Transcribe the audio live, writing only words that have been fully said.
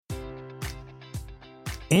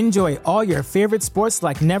Enjoy all your favorite sports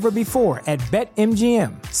like never before at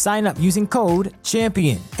BetMGM. Sign up using code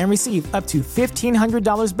CHAMPION and receive up to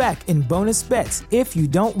 $1,500 back in bonus bets if you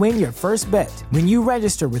don't win your first bet. When you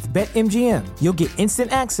register with BetMGM, you'll get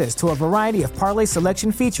instant access to a variety of parlay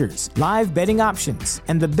selection features, live betting options,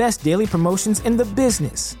 and the best daily promotions in the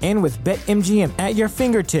business. And with BetMGM at your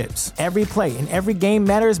fingertips, every play and every game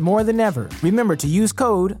matters more than ever. Remember to use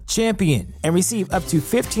code CHAMPION and receive up to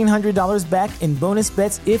 $1,500 back in bonus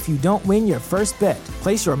bets if you don't win your first bet.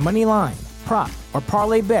 Place your money line, prop, or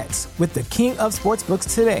parlay bets with the king of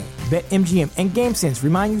sportsbooks today. BetMGM and GameSense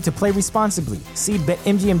remind you to play responsibly. See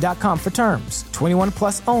BetMGM.com for terms. 21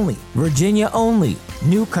 plus only. Virginia only.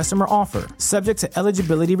 New customer offer. Subject to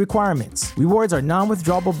eligibility requirements. Rewards are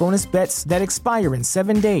non-withdrawable bonus bets that expire in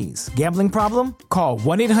 7 days. Gambling problem? Call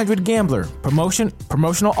 1-800-GAMBLER.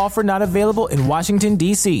 Promotional offer not available in Washington,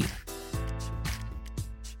 D.C.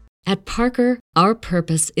 At Parker, our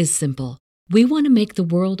purpose is simple. We want to make the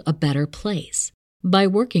world a better place by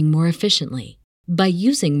working more efficiently, by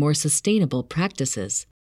using more sustainable practices,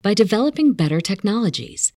 by developing better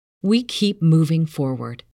technologies. We keep moving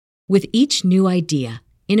forward. With each new idea,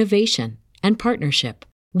 innovation, and partnership,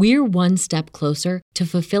 we're one step closer to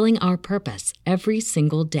fulfilling our purpose every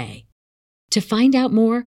single day. To find out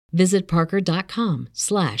more, visit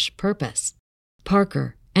parker.com/purpose.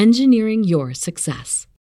 Parker, engineering your success.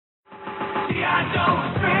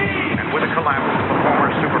 And with the collapse of the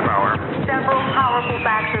former superpower, several powerful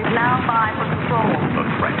factions now vie for control. the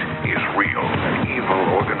threat is real. An evil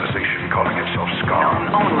organization calling itself SCAR.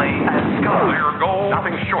 Known only as SCAR. Their goal,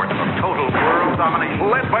 nothing short of total world domination.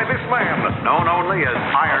 Led by this man, known only as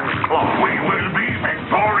Iron Claw. We will be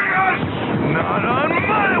victorious! Not on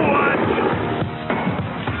my watch!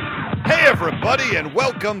 Hey everybody, and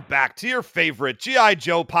welcome back to your favorite G.I.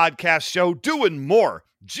 Joe podcast show, doing more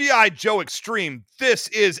G.I. Joe Extreme. This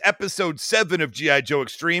is episode 7 of G.I. Joe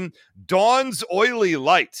Extreme, Dawn's Oily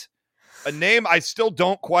Light. A name I still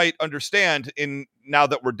don't quite understand now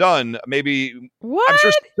that we're done. Maybe what? I'm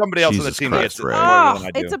sure somebody else Jesus on the team Christ, gets it. Ray. more than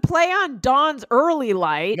I do. It's a play on Dawn's Early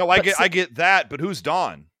Light. No, I get that, but who's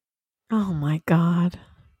Dawn? Oh my God.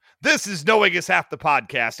 This is Knowing is Half the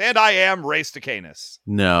Podcast, and I am Ray Stacanis.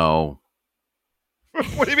 No.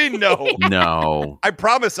 What do you mean, no? No. I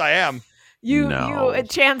promise I am.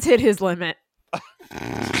 Chance hit his limit.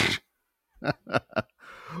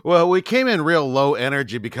 Well, we came in real low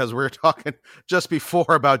energy because we were talking just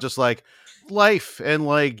before about just like life and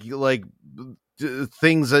like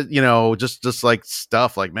things that, just like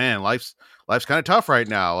stuff like, man, life's kind of tough right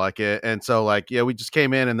now. Like, and so like, yeah, we just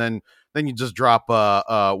came in and then you just drop,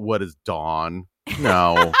 what is Dawn?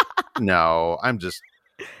 No, no, I'm just,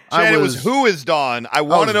 Chad, it was who is Dawn? I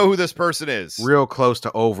want to know who this person is. Real close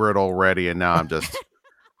to over it already. And now I'm just,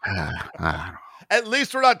 I don't know. At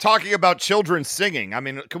least we're not talking about children singing. I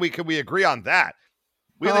mean, can we agree on that?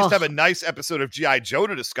 We at least have a nice episode of G.I. Joe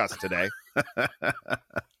to discuss today.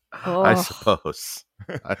 I suppose.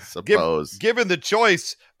 Given the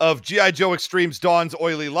choice of G.I. Joe Extreme's Dawn's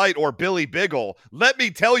Oily Light or Billy Biggle, let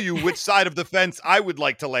me tell you which side of the fence I would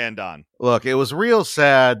like to land on. Look, it was real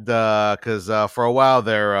sad because for a while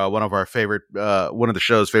there, one of the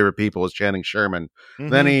show's favorite people was Channing Sherman.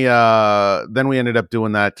 Mm-hmm. Then we ended up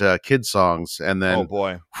doing that kid songs, and then oh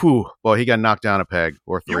boy, he got knocked down a peg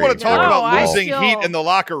or 3. You want to talk about losing heat in the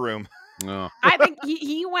locker room? No. I think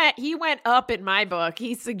he went up in my book.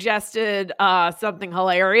 He suggested something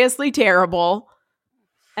hilariously terrible,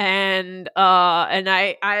 and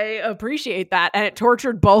I appreciate that. And it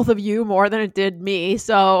tortured both of you more than it did me.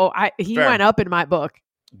 So he went up in my book.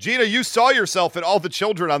 Gina, you saw yourself in all the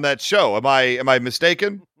children on that show. Am I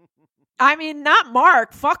mistaken? I mean, not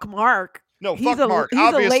Mark. Fuck Mark. No, fuck Mark. He's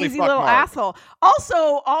obviously a lazy fuck little Mark. asshole.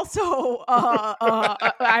 Also,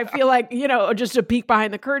 I feel like, just a peek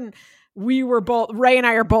behind the curtain, Ray and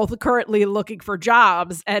I are both currently looking for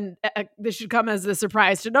jobs, and this should come as a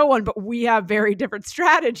surprise to no one, but we have very different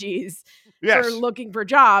strategies for looking for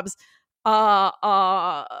jobs. Some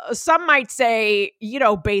might say,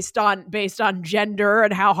 based on gender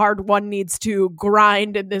and how hard one needs to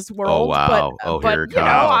grind in this world. Oh, wow. But here it comes.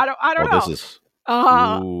 I don't know. This is... she's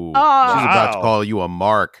about to call you a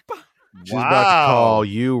Mark. She's about to call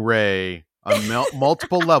you, Ray, on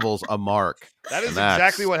multiple levels, a Mark. That is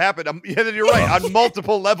exactly what happened. You're right. On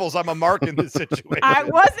multiple levels, I'm a Mark in this situation. I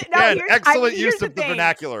wasn't. No, excellent use of the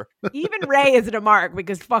vernacular. Even Ray isn't a Mark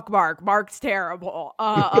because fuck Mark. Mark's terrible.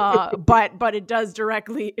 But it does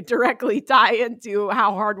directly tie into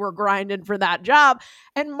how hard we're grinding for that job.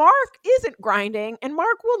 And Mark isn't grinding, and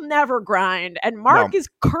Mark will never grind. And Mark is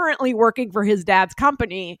currently working for his dad's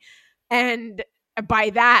company, and by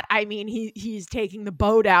that, I mean he's taking the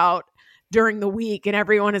boat out during the week, and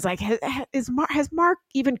everyone is like, has Mark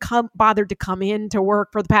even bothered to come in to work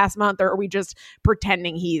for the past month, or are we just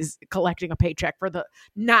pretending he's collecting a paycheck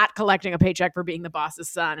not collecting a paycheck for being the boss's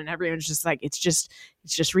son? And everyone's just like, it's just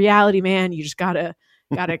reality, man. You just gotta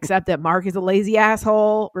accept that Mark is a lazy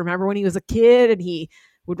asshole. Remember when he was a kid and he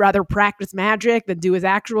would rather practice magic than do his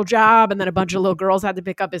actual job, and then a bunch of little girls had to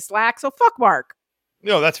pick up his slack. So fuck Mark.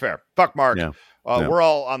 No, that's fair. Fuck Mark. Yeah. We're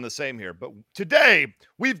all on the same here. But today,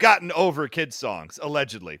 we've gotten over kids' songs,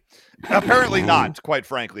 allegedly. Apparently not, quite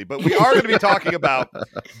frankly. But we are going to be talking about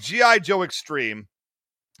G.I. Joe Extreme.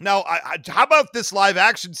 Now, how about this live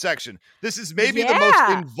action section? This is maybe the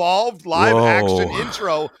most involved live action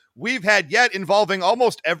intro we've had yet, involving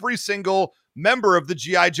almost every single member of the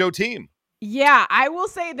G.I. Joe team. Yeah, I will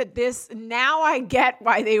say that now I get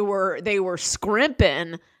why they were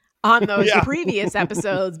scrimping on those previous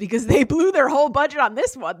episodes, because they blew their whole budget on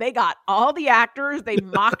this one. They got all the actors. They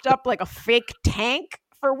mocked up like a fake tank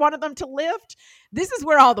for one of them to lift. This is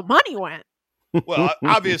where all the money went. Well,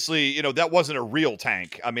 obviously, that wasn't a real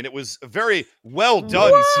tank. I mean, it was very well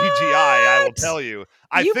done CGI, I will tell you.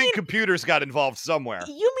 I think computers got involved somewhere.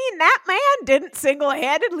 You mean that man didn't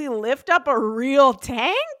single-handedly lift up a real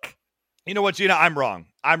tank? You know what, Gina? I'm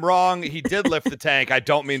wrong. He did lift the tank. I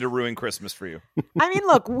don't mean to ruin Christmas for you. I mean,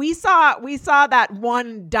 look, we saw that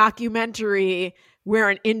one documentary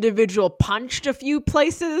where an individual punched a few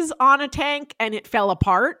places on a tank and it fell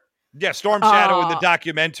apart. Yeah, Storm Shadow in the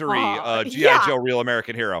documentary G.I. Joe Real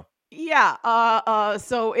American Hero. Yeah.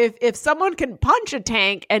 So if someone can punch a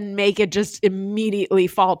tank and make it just immediately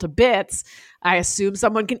fall to bits, I assume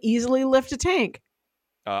someone can easily lift a tank.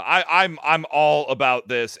 I'm all about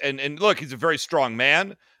this, and look, he's a very strong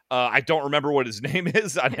man. I don't remember what his name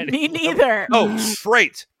is. Me neither. Oh,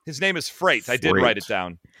 Freight. His name is Freight. I did write it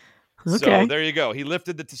down. Okay. So there you go. He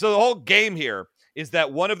lifted so the whole game here is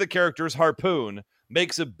that one of the characters, Harpoon,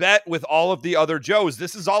 makes a bet with all of the other Joes.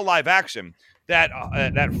 This is all live action.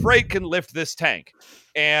 That Freight can lift this tank,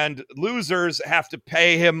 and losers have to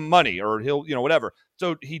pay him money, or he'll whatever.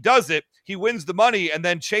 So he does it. He wins the money and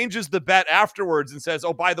then changes the bet afterwards and says,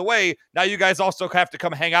 "Oh, by the way, now you guys also have to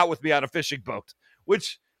come hang out with me on a fishing boat."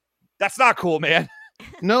 Which, that's not cool, man.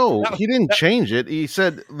 No, he didn't change it. He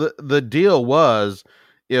said the deal was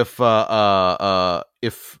if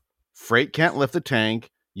Freight can't lift the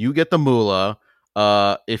tank, you get the moolah.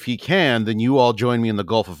 If he can, then you all join me in the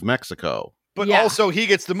Gulf of Mexico. But also he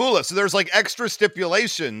gets the moolah. So there's like extra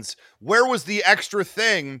stipulations. Where was the extra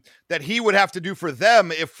thing that he would have to do for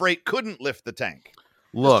them if Freight couldn't lift the tank?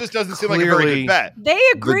 Look, this doesn't seem like a very good bet. They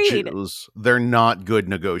agreed. They're not good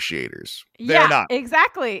negotiators. They're not.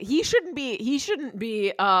 Exactly. He shouldn't be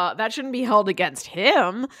that shouldn't be held against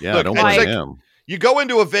him. Yeah, look, don't blame him. You go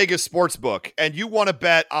into a Vegas sports book and you want to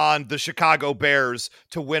bet on the Chicago Bears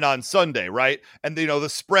to win on Sunday, right? And the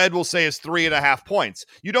spread will say is 3.5 points.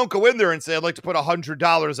 You don't go in there and say, "I'd like to put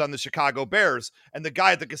 $100 on the Chicago Bears." And the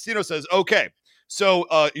guy at the casino says, "Okay,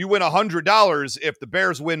 so you win $100 if the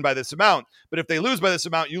Bears win by this amount, but if they lose by this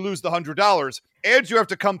amount, you lose the $100, and you have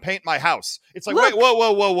to come paint my house." It's like, look,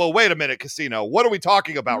 whoa, wait a minute, casino. What are we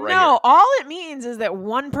talking about right here? No, all it means is that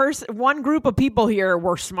one group of people here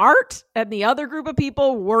were smart, and the other group of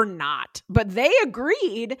people were not. But they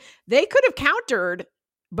agreed. They could have countered,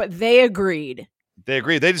 but they agreed. They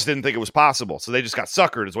agreed. They just didn't think it was possible, so they just got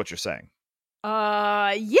suckered, is what you're saying.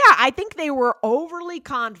 Yeah, I think they were overly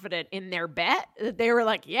confident in their bet. They were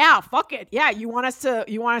like, "Yeah, fuck it. Yeah, you want us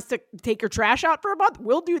to take your trash out for a month?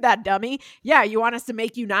 We'll do that, dummy. Yeah, you want us to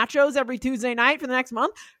make you nachos every Tuesday night for the next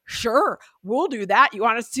month? Sure, we'll do that. You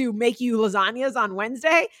want us to make you lasagnas on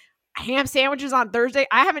Wednesday? Ham sandwiches on Thursday?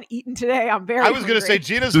 I haven't eaten today. I'm very hungry." Going to say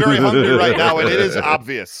Gina's very hungry right now, and it is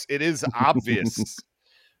obvious. It is obvious.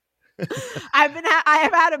 I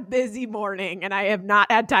have had a busy morning and I have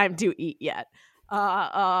not had time to eat yet.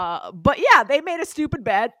 But yeah, they made a stupid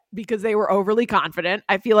bet because they were overly confident.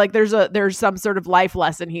 I feel like there's some sort of life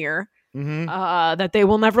lesson here that they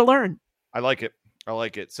will never learn. I like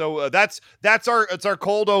it. So that's our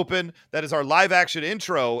cold open. That is our live action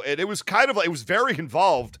intro, and it was it was very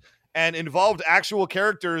involved and involved actual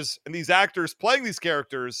characters and these actors playing these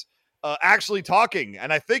characters. Actually talking,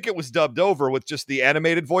 and I think it was dubbed over with just the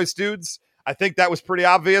animated voice dudes. I think that was pretty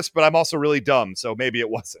obvious, but I'm also really dumb, so maybe it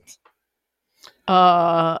wasn't.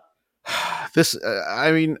 I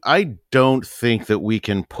mean, I don't think that we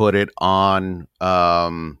can put it on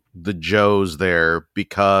the Joes there,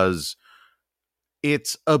 because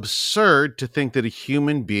it's absurd to think that a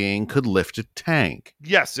human being could lift a tank.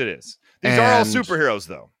 Yes, it is. These are all superheroes,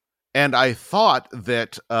 though. And I thought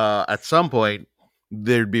that at some point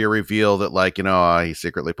there'd be a reveal that like, he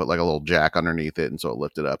secretly put like a little jack underneath it and so it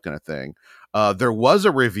lifted up kind of thing. There was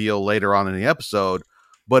a reveal later on in the episode,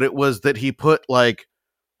 but it was that he put like,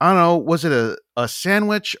 I don't know, was it a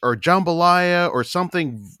sandwich or jambalaya or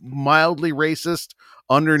something mildly racist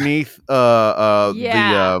underneath the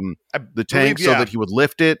tank so that he would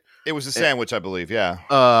lift it. It was a sandwich, I believe.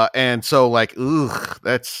 Yeah. And so like,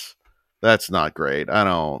 that's not great. I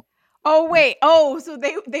don't. Oh wait. Oh, so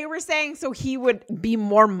they were saying so he would be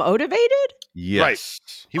more motivated? Yes.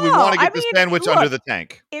 Right. He would want to get the sandwich under the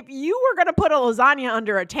tank. If you were going to put a lasagna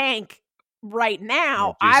under a tank right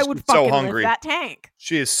now, Jesus, I would I'm so fucking hungry. lift that tank.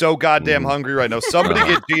 She is so goddamn hungry right now. Somebody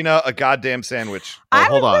get Gina a goddamn sandwich. I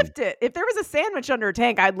hold would on. lift it. If there was a sandwich under a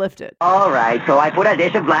tank, I'd lift it. All right, so I put a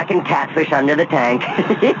dish of blackened catfish under the tank.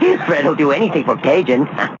 Fred will do anything for Cajun.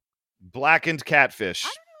 Blackened catfish. I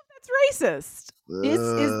don't know if that's racist. Is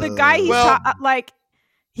the guy he's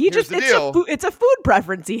here's the deal. it's a food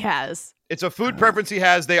preference he has. It's a food preference he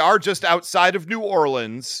has. They are just outside of New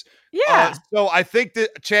Orleans. Yeah. So I think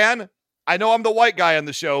that, Chan, I know I'm the white guy on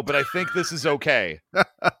the show, but I think this is okay.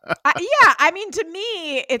 I mean, to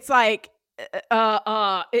me, it's like,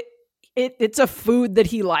 it's a food that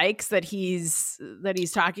he likes that he's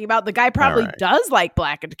talking about. The guy probably does like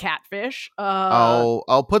blackened catfish.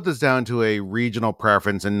 I'll put this down to a regional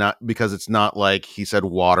preference, and not because it's not like he said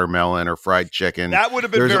watermelon or fried chicken. That would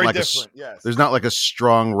have been very different. Yes. There's not like a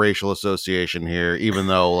strong racial association here, even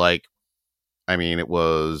though like, I mean, it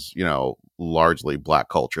was, largely black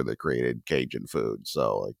culture that created Cajun food.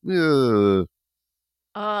 So like,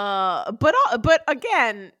 but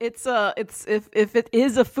again, it's if it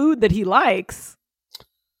is a food that he likes.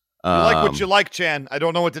 You like what you like, Chan. I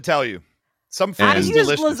don't know what to tell you. Some food is use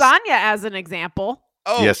delicious. Lasagna as an example.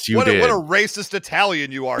 Oh, yes, you what did. what a racist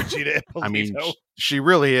Italian you are, Gina Ippolito. I mean, she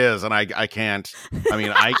really is, and I can't. I mean,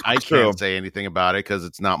 I can't say anything about it because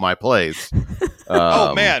it's not my place.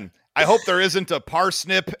 Oh man. I hope there isn't a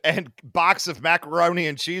parsnip and box of macaroni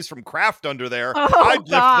and cheese from Kraft under there. I'd lift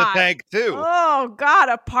the tank too. Oh God,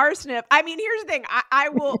 a parsnip. I mean, here's the thing. I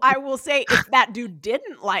will say if that dude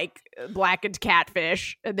didn't like blackened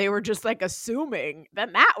catfish and they were just like assuming,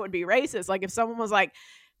 then that would be racist. Like if someone was like,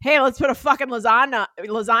 hey, let's put a fucking lasagna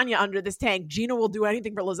under this tank. Gina will do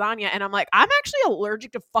anything for lasagna. And I'm like, I'm actually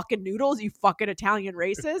allergic to fucking noodles, you fucking Italian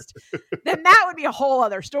racist. Then that would be a whole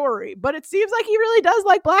other story. But it seems like he really does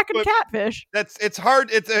like blackened catfish. It's hard.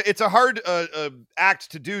 It's a hard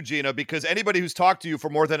act to do, Gina, because anybody who's talked to you for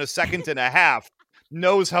more than a second and a half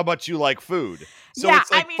knows how much you like food. So it's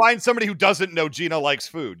like, find somebody who doesn't know Gina likes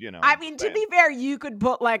food, I mean, to be fair, you could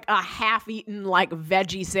put like a half-eaten like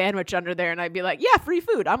veggie sandwich under there and I'd be like, yeah, free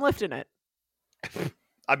food. I'm lifting it.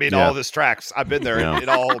 I mean, all this tracks. I've been there. It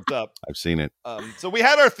all holds up. I've seen it. So we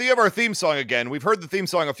had our theme song again. We've heard the theme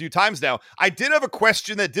song a few times now. I did have a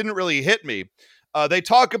question that didn't really hit me. They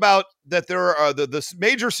talk about that there are the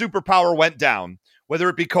major superpower went down, whether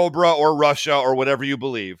it be Cobra or Russia or whatever you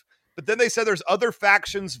believe. But then they said there's other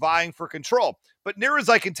factions vying for control. But near as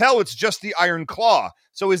I can tell, it's just the Iron Claw.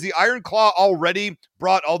 So is the Iron Claw already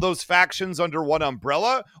brought all those factions under one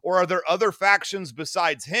umbrella? Or are there other factions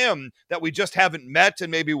besides him that we just haven't met and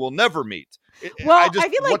maybe we'll never meet? Well, I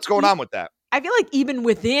feel like what's going on with that? I feel like even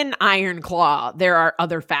within Iron Claw, there are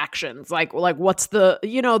other factions. Like what's the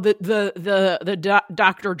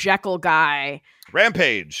Dr. Jekyll guy?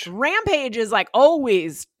 Rampage. Rampage is like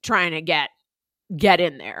always trying to get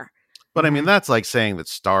in there. But I mean, that's like saying that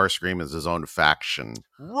Starscream is his own faction.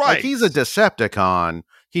 Right. Like he's a Decepticon.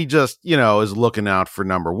 He just, is looking out for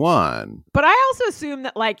number one. But I also assume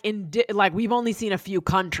that like we've only seen a few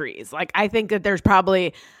countries. Like I think that there's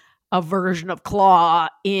probably a version of Claw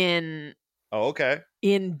in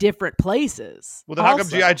different places. Well, then how come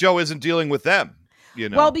G.I. Joe isn't dealing with them?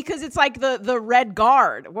 Well, because it's like the Red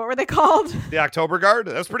Guard. What were they called? The October Guard?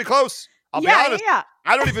 That's pretty close. I'll be honest. Yeah.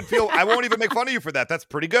 I won't even make fun of you for that. That's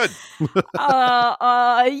pretty good. Yeah.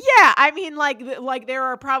 I mean, like there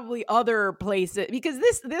are probably other places because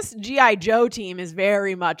this G.I. Joe team is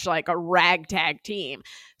very much like a ragtag team.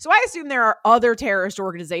 So I assume there are other terrorist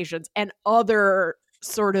organizations and other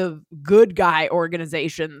sort of good guy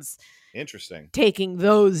organizations. Interesting. Taking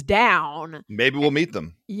those down. Maybe we'll meet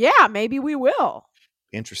them. Yeah, maybe we will.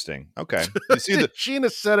 Interesting. Okay. You see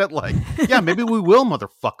Sheena said it like, yeah, maybe we will,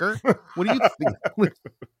 motherfucker. What do you think?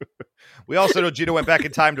 We also know Gina went back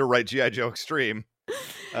in time to write G.I. Joe Extreme.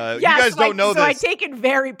 You guys don't know this. So I take it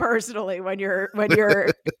very personally when you're when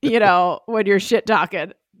you're shit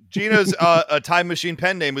talking. Gina's a Time Machine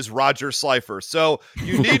pen name is Roger Slifer. So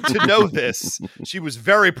you need to know this. She was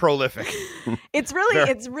very prolific. It's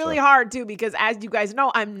really hard too, because as you guys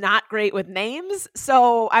know, I'm not great with names.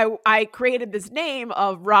 So I created this name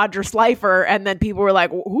of Roger Slifer, and then people were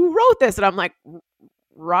like, who wrote this? And I'm like,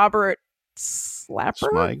 Robert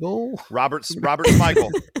Smigel? Robert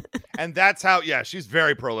Smigel. And that's how, she's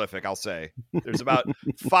very prolific, I'll say. There's about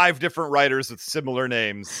 5 different writers with similar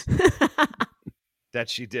names that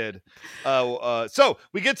she did. So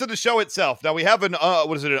we get to the show itself. Now we have an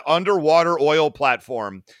underwater oil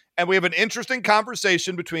platform, and we have an interesting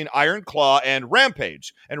conversation between Iron Claw and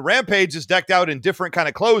Rampage. And Rampage is decked out in different kind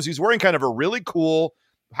of clothes. He's wearing kind of a really cool,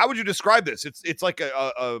 how would you describe this? It's like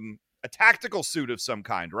a tactical suit of some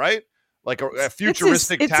kind, right? Like a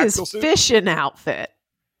futuristic tactical suit. It's his fishing outfit.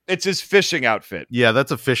 It's his fishing outfit. Yeah,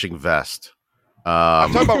 that's a fishing vest.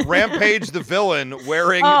 I'm talking about Rampage, the villain,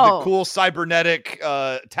 wearing the cool cybernetic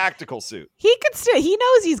tactical suit. He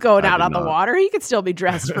knows he's going out on the water. He could still be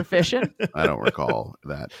dressed for fishing. I don't recall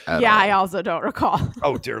that. I also don't recall.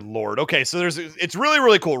 Oh, dear Lord. Okay, so it's really,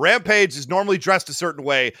 really cool. Rampage is normally dressed a certain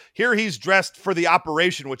way. Here he's dressed for the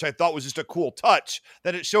operation, which I thought was just a cool touch,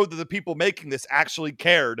 that it showed that the people making this actually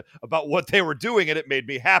cared about what they were doing, and it made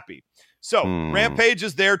me happy. So Rampage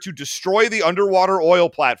is there to destroy the underwater oil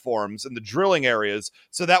platforms and the drilling areas,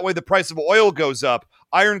 so that way the price of oil goes up.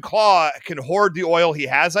 Iron Claw can hoard the oil he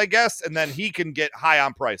has, I guess, and then he can get high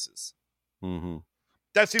on prices. Mm-hmm.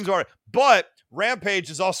 That seems all right. But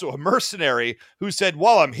Rampage is also a mercenary who said,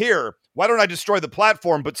 while I'm here, why don't I destroy the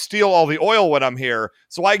platform but steal all the oil when I'm here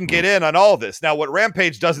so I can get in on all this? Now, what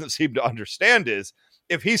Rampage doesn't seem to understand is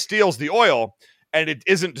if he steals the oil and it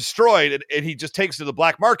isn't destroyed, and he just takes it to the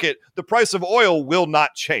black market, the price of oil will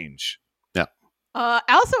not change. Yeah.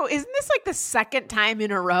 Also, isn't this like the second time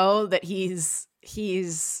in a row that he's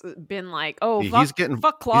been like, he's getting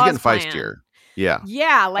Claw's feistier. Yeah.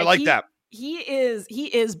 Yeah, I like that. He is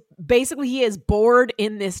bored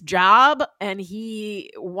in this job, and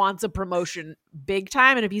he wants a promotion big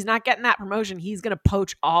time. And if he's not getting that promotion, he's going to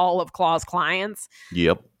poach all of Claw's clients.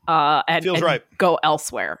 Yep. And right. Go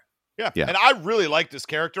elsewhere. Yeah. And I really like this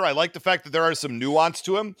character. I like the fact that there are some nuance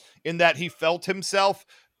to him in that he felt himself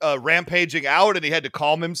rampaging out, and he had to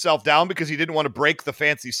calm himself down because he didn't want to break the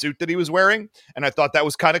fancy suit that he was wearing. And I thought that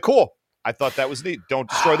was kind of cool. I thought that was neat. Don't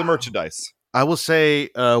destroy the merchandise. I will say,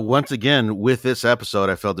 once again, with this episode,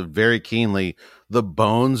 I felt it very keenly. The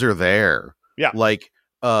bones are there. Yeah. Like,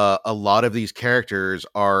 a lot of these characters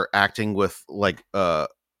are acting with, like,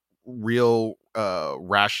 real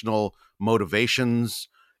rational motivations.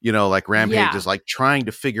 You know, like Rampage is like trying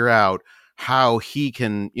to figure out how he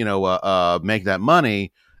can, make that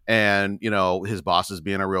money. And, his boss is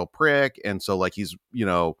being a real prick. And so like, he's,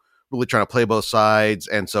 really trying to play both sides.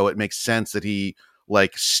 And so it makes sense that he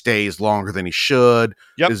like stays longer than he should,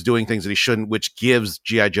 is doing things that he shouldn't, which gives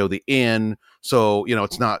G.I. Joe the in. So,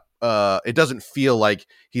 it's not, it doesn't feel like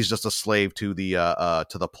he's just a slave to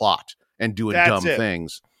the plot and doing dumb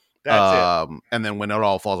things. That's it. And then when it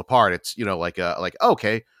all falls apart, it's, like,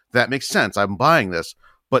 okay, that makes sense. I'm buying this.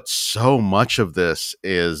 But so much of this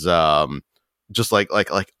is just like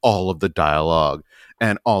all of the dialogue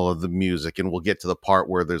and all of the music. And we'll get to the part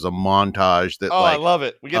where there's a montage that I love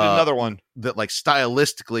it. We get another one that like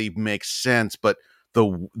stylistically makes sense, but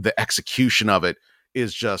the execution of it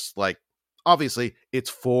is just like, obviously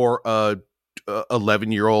it's for a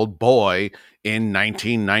 11-year-old boy in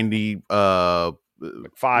 1990, 5.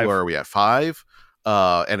 Where are we at? 5?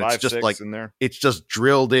 And 5, it's just 6 like, in there. It's just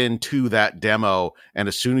drilled into that demo. And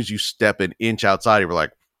as soon as you step an inch outside, you're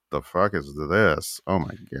like, the fuck is this? Oh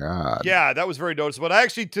my God. Yeah, that was very noticeable. But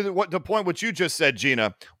actually, to the point what you just said,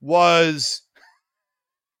 Gina, was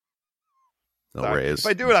if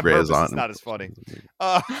I do it on purpose, it's not as funny.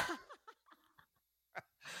 A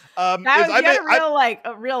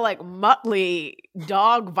real Muttley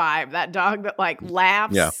dog vibe. That dog that like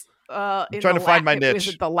laughs. Yeah. I'm trying to find my niche. Is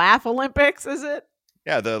it the Laugh Olympics? Is it?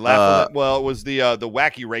 Yeah, the Laugh. Well, it was the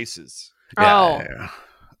wacky races. Yeah.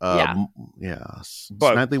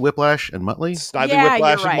 Snidely Whiplash and Muttley. Snidely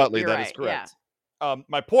Whiplash and Muttley. That is right, correct. Yeah.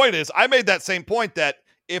 My point is, I made that same point that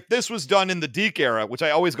if this was done in the Deke era, which I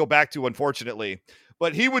always go back to, unfortunately,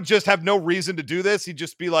 but he would just have no reason to do this. He'd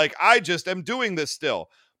just be like, I just am doing this still.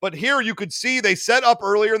 But here you could see they set up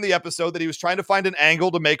earlier in the episode that he was trying to find an angle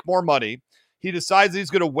to make more money. He decides he's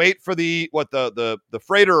going to wait for the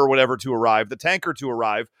freighter or whatever to arrive, the tanker to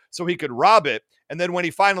arrive, so he could rob it. And then when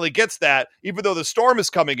he finally gets that, even though the storm is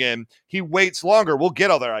coming in, he waits longer. We'll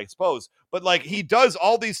get all there, I suppose. But like he does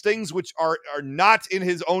all these things which are not in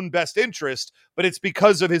his own best interest, but it's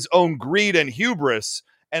because of his own greed and hubris.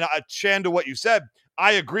 And Chan, to what you said,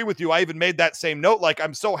 I agree with you. I even made that same note. Like,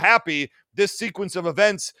 I'm so happy this sequence of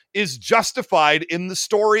events is justified in the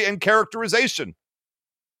story and characterization.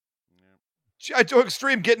 G.I. Joe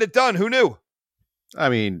Extreme getting it done. Who knew? I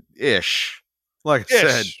mean, ish. Like I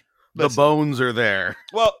said, the bones are there.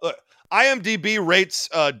 Well, IMDb rates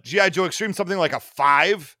G.I. Joe Extreme something like a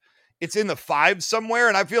 5. It's in the 5 somewhere,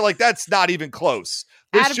 and I feel like that's not even close.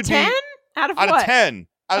 This Out of 10? Out of what? Out of 10.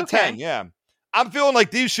 Out of Okay. 10, yeah. I'm feeling like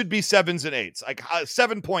these should be 7s and 8s, like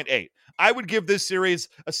 7.8. I would give this series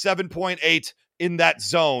a 7.8 in that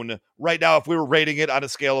zone right now if we were rating it on a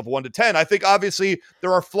scale of 1 to 10. I think obviously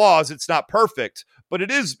there are flaws. It's not perfect, but it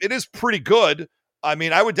is pretty good. I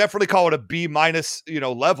mean, I would definitely call it a B-,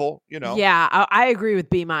 level, Yeah, I agree with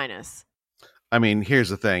B-. I mean, here's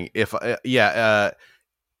the thing. If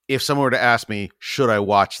someone were to ask me, should I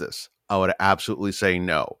watch this? I would absolutely say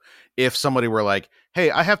no. If somebody were like,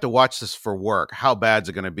 hey, I have to watch this for work, how bad's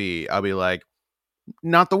it going to be? I'll be like,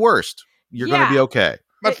 not the worst. You're going to be okay.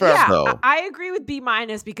 That's fair. Yeah, So, I agree with B-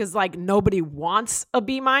 because like nobody wants a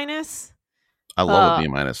B-. I love a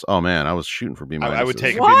B-. Oh man, I was shooting for B-. I would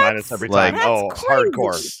take What? a B- every Like, time. That's crazy.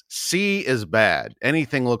 Hardcore. C is bad.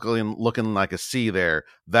 Anything looking like a C there,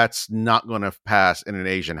 that's not going to pass in an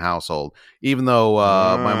Asian household. Even though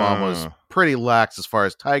my mom was pretty lax as far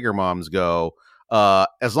as tiger moms go,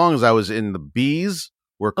 as long as I was in the B's,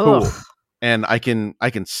 we're cool. Ugh. And I can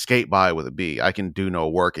skate by with a B. I can do no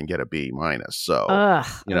work and get a B-. So Ugh,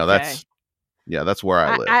 okay. that's where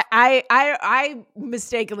I live. I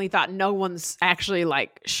mistakenly thought no one's actually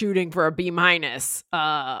like shooting for a B-. But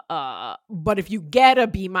if you get a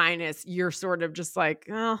B-, you're sort of just like,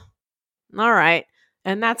 oh, all right.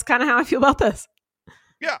 And that's kind of how I feel about this.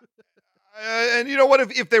 Yeah. And you know what?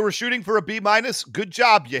 If they were shooting for a B-, good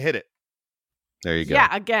job. You hit it. There you go. Yeah.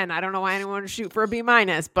 Again, I don't know why anyone would shoot for a B-,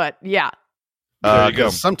 but yeah. There you go.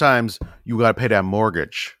 Sometimes you got to pay that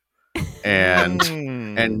mortgage, and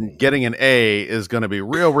and getting an A is going to be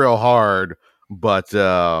real hard. But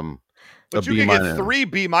you B- can get 3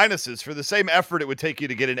 B- for the same effort it would take you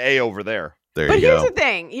to get an A over there. There But you here's go. the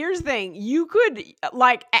thing. You could,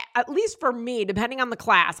 like, at least for me, depending on the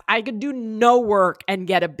class, I could do no work and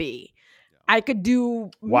get a B. I could do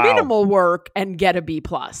minimal work and get a B+.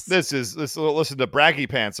 Listen to Braggy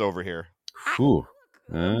Pants over here. Ooh.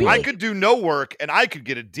 I could do no work and I could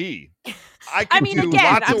get a D. I could do again,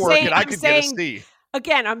 lots of I'm work saying- and I I'm could saying- get a C.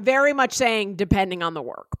 Again, I'm very much saying depending on the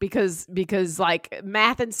work because like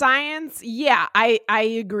math and science, yeah, I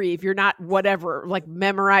agree. If you're not whatever, like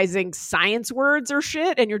memorizing science words or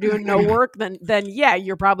shit and you're doing no work, then yeah,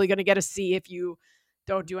 you're probably going to get a C if you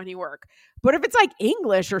don't do any work. But if it's like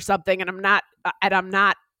English or something and I'm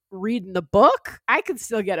not reading the book, I could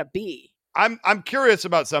still get a B. I'm curious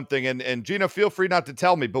about something, and Gina, feel free not to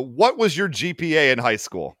tell me, but what was your GPA in high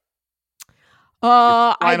school?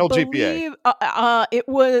 I final believe, GPA. it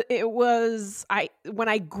was when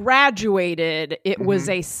I graduated, it was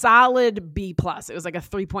a solid B+. It was like a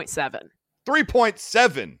 3.7.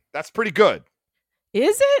 3.7. That's pretty good.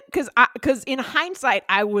 Is it? Because in hindsight,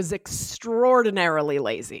 I was extraordinarily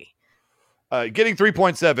lazy. Getting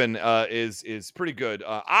 3.7 is pretty good.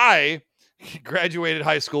 I graduated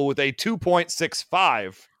high school with a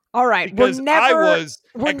 2.65. All right, Because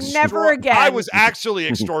we're never again. I was actually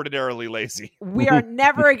extraordinarily lazy. We are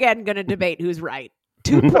never again going to debate who's right.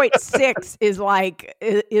 2.6 is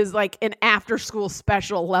like an after school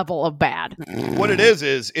special level of bad. What it is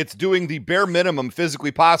it's doing the bare minimum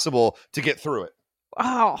physically possible to get through it.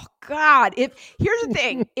 Oh God! Here's the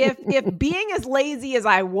thing: if being as lazy as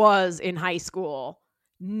I was in high school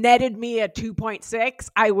netted me a 2.6,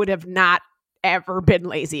 I would have not ever been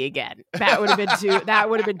lazy again. That would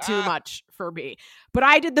have been too much for me. But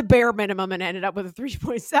I did the bare minimum and ended up with a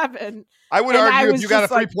 3.7. I would And I argue if was you got a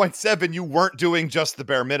just like- 3.7, you weren't doing just the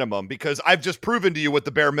bare minimum, because I've just proven to you what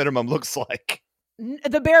the bare minimum looks like.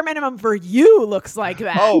 The bare minimum for you looks like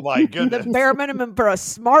that. Oh my goodness. The bare minimum for a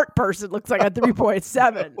smart person looks like a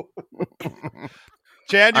 3.7.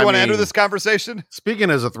 Chan, you want to enter mean, this conversation?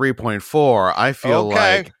 Speaking as a 3.4, I feel Okay.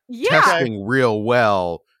 like Yeah. testing real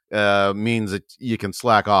well means that you can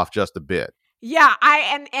slack off just a bit. Yeah,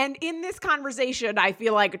 and in this conversation, I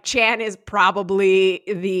feel like Chan is probably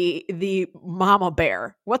the mama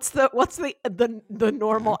bear. What's the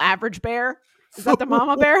normal average bear? Is that the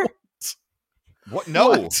mama bear? What? No.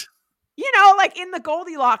 What? You know, like in the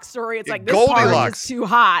Goldilocks story, it's like this porridge Goldilocks. is too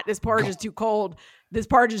hot, this porridge is too cold, this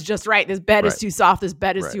porridge is just right, this bed is Right. too soft, this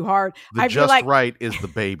bed is Right. too hard. The I feel just like right is the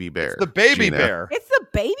baby bear. The baby Gina. bear. it's the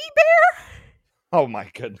baby bear. Oh my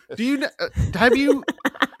goodness. Do you have you?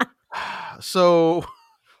 So,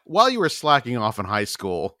 while you were slacking off in high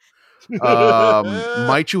school,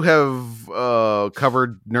 Might you have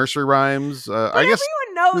covered nursery rhymes? I guess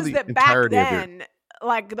everyone knows the that back entirety of your- then,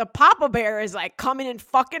 like the Papa Bear is like coming in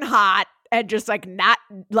fucking hot and just like not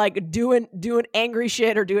like doing angry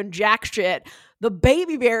shit or doing jack shit. The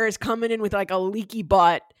Baby Bear is coming in with like a leaky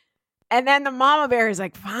butt. And then the Mama Bear is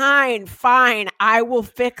like, fine, I will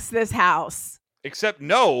fix this house. Except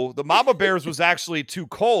no, the Mama Bear's was actually too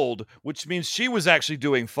cold, which means she was actually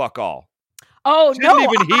doing fuck all. Oh, She no.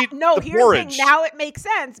 didn't even heat No, the here's porridge. the thing. Now it makes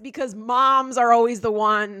sense because moms are always the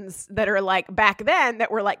ones that are like back then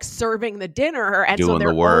that were like serving the dinner. And so Doing their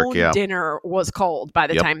the work, own yeah. dinner was cold by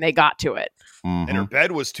the Yep. time they got to it. And her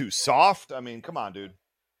bed was too soft. I mean, come on, dude.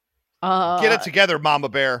 Uh, Get it together, Mama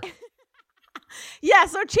Bear. Yeah,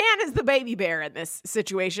 so Chan is the Baby Bear in this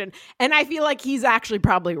situation, and I feel like he's actually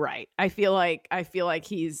probably right. I feel like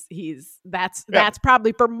he's that's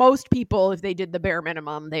probably for most people, if they did the bare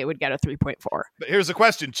minimum, they would get a 3.4. But here's the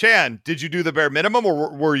question. Chan, did you do the bare minimum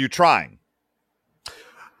or were you trying?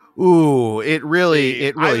 Ooh, it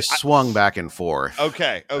really I- swung back and forth.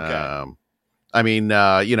 Okay. I mean,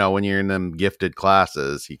 when you're in them gifted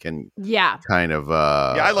classes, you can Yeah. kind of.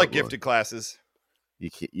 Yeah, I like gifted classes.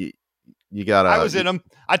 You gotta. I was in them.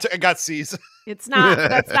 I got C's. It's not.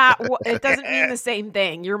 That's not. It doesn't mean the same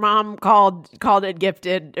thing. Your mom called it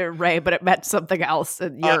gifted, Ray, but it meant something else.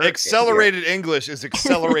 And Accelerated English is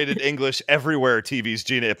accelerated English everywhere. TV's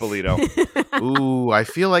Gina Ippolito. Ooh, I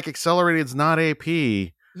feel like accelerated is not AP.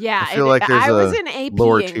 Yeah, I feel like there's I was a in AP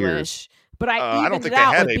lower English, tiers. but I don't evened think it they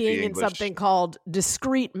out had with AP being in English. something called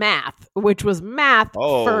discrete math, which was math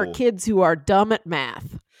for Oh. kids who are dumb at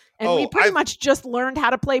math. And we pretty much just learned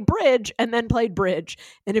how to play bridge and then played bridge.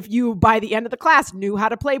 And if you, by the end of the class, knew how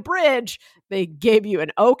to play bridge, they gave you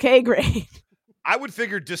an okay grade. I would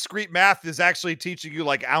figure discrete math is actually teaching you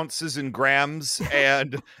like ounces and grams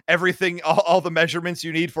and everything, all the measurements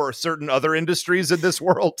you need for certain other industries in this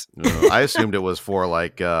world. I assumed it was for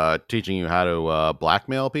like teaching you how to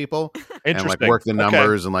blackmail people and like Interesting. work the Okay.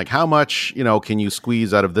 numbers and like how much can you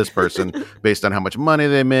squeeze out of this person based on how much money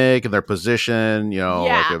they make and their position,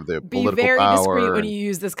 like if their Be political very power. discreet when and- you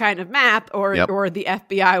use this kind of math, or Yep. or the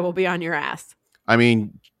FBI will be on your ass. I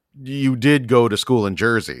mean, you did go to school in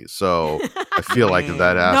Jersey, so I feel like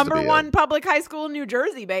that has Number to be one public high school in New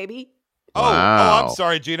Jersey, baby. Wow. I'm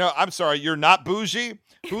sorry, Gina. I'm sorry. You're not bougie.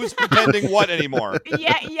 Who's pretending what anymore?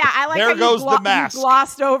 Yeah. I like There how goes you the mask. You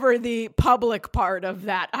glossed over the public part of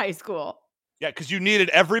that high school. Yeah, because you needed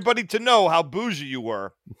everybody to know how bougie you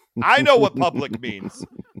were. I know what public means.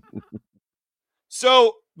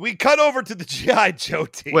 So we cut over to the G.I. Joe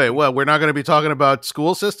team. Wait, what? We're not going to be talking about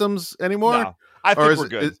school systems anymore? No, I think Or we're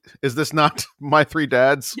good. Is this not My Three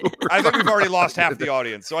Dads? I think we've already lost half the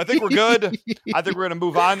audience, so I think we're good. I think we're going to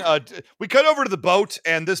move on. We cut over to the boat,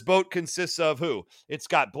 and this boat consists of who? It's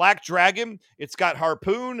got Black Dragon, it's got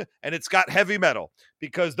Harpoon, and it's got Heavy Metal,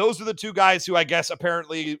 because those are the two guys who I guess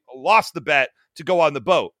apparently lost the bet to go on the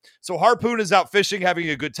boat. So Harpoon is out fishing, having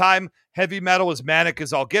a good time. Heavy Metal is manic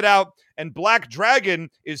as all get out, and Black Dragon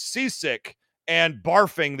is seasick and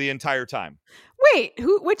barfing the entire time. Wait,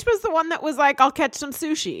 which was the one that was like, I'll catch some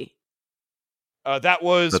sushi? That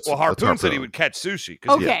was, That's Harpoon said he Harpoon. would catch sushi.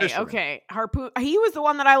 'cause he's a Okay, fisherman. okay. Harpoon, he was the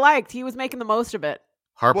one that I liked. He was making the most of it.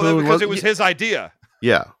 Harpoon Well, because it was his idea.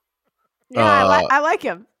 Yeah. Yeah, I like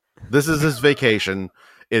him. This is his vacation.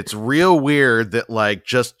 It's real weird that like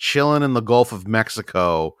just chilling in the Gulf of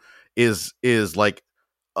Mexico is like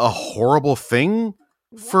a horrible thing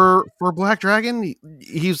for Black Dragon.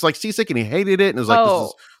 He's like seasick and he hated it and was like, this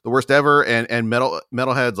is the worst ever. And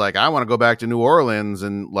Metalhead's like, I want to go back to New Orleans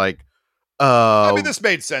and like. I mean, this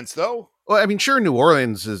made sense though. Well, I mean, sure, New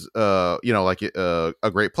Orleans is like a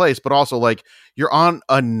great place, but also like you're on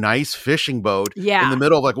a nice fishing boat Yeah. in the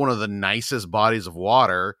middle of like one of the nicest bodies of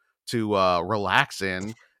water to relax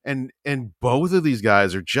in, and both of these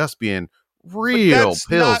guys are just being real that's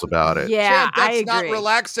pills not- about it. Yeah, Chad, that's I not agree.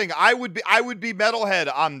 relaxing. I would be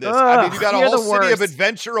Metalhead on this. Ugh, I mean, you got a you're whole the city of worst.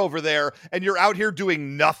 adventure over there, and you're out here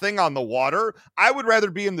doing nothing on the water. I would rather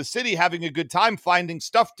be in the city having a good time, finding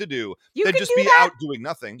stuff to do, You than can just do be that. out doing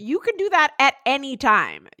nothing. You can do that at any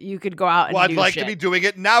time. You could go out and Well, I'd do like shit. to be doing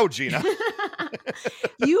it now, Gina.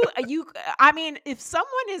 I mean, if someone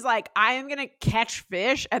is like, I am gonna catch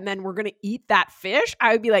fish and then we're gonna eat that fish,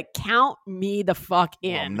 I would be like, count me the fuck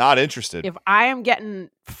in. Well, I'm not interested. If I am getting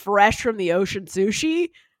fresh from the ocean sushi,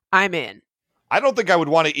 I'm in. I don't think I would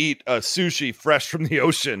want to eat sushi fresh from the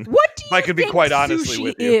ocean. What do If I you could be think quite honestly sushi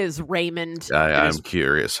with you. is, Raymond? I'm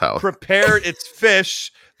curious how. Prepared, it's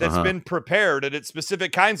fish. that's been prepared, and it's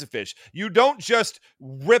specific kinds of fish. You don't just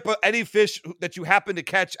rip any fish that you happen to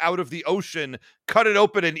catch out of the ocean, cut it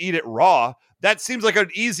open, and eat it raw. That seems like an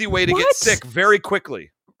easy way to get sick very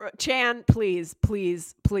quickly. Chan, please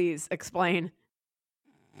explain.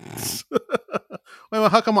 Well,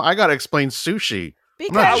 how come I gotta explain sushi?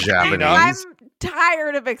 Because I'm not Japanese. I'm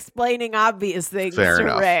tired of explaining obvious things Fair to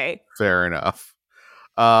enough. Ray. Fair enough.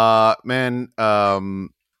 Man,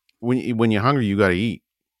 when you're hungry, you gotta eat.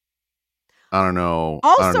 I don't know.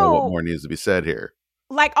 I don't know what more needs to be said here.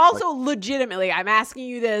 Legitimately, I'm asking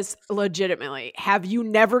you this legitimately. Have you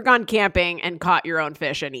never gone camping and caught your own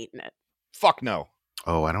fish and eaten it? Fuck no.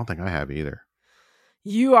 Oh, I don't think I have either.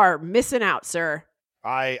 You are missing out, sir.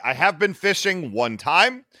 I have been fishing one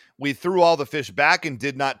time. We threw all the fish back and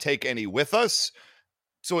did not take any with us.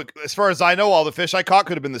 So as far as I know, all the fish I caught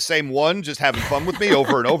could have been the same one, just having fun with me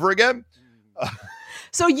over and over again.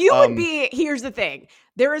 So you would be, here's the thing.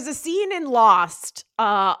 There is a scene in Lost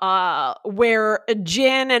where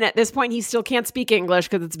Jin, and at this point he still can't speak English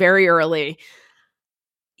because it's very early.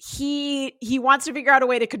 He wants to figure out a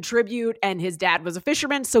way to contribute, and his dad was a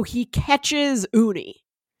fisherman, so he catches uni.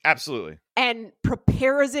 Absolutely. And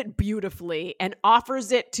prepares it beautifully and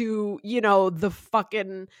offers it to, the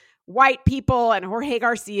fucking white people and Jorge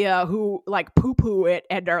Garcia who like poo-poo it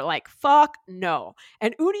and are like, fuck no.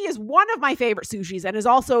 And uni is one of my favorite sushis and is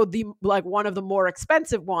also one of the more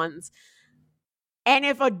expensive ones. And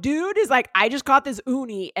if a dude is like, I just caught this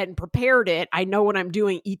uni and prepared it, I know what I'm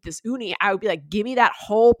doing, eat this uni, I would be like, give me that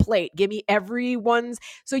whole plate. Give me everyone's.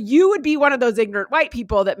 So you would be one of those ignorant white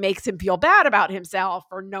people that makes him feel bad about himself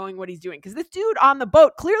for knowing what he's doing. Because this dude on the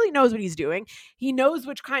boat clearly knows what he's doing. He knows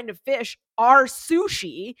which kind of fish are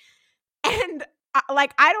sushi. And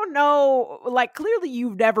I don't know, clearly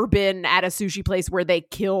you've never been at a sushi place where they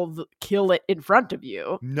kill it in front of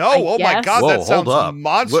you. No, my God, Whoa, that sounds hold up.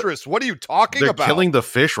 monstrous. What are you talking about? They're killing the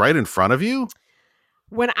fish right in front of you?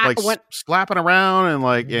 When slapping around and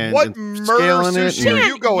what murder sushi are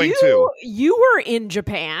you going to? You were in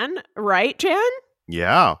Japan, right, Chan?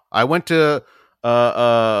 Yeah, I went to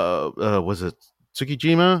was it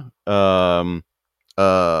Tsukijima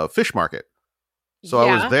fish market. So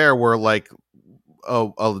I was there where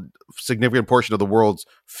a significant portion of the world's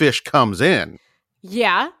fish comes in.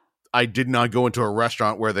 Yeah. I did not go into a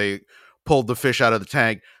restaurant where they pulled the fish out of the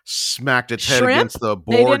tank, smacked its head against the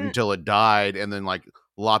board until it died, and then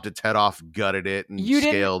lopped its head off, gutted it, and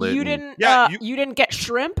scaled it. You didn't get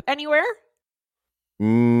shrimp anywhere?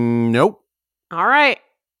 Nope. All right.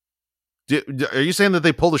 Are you saying that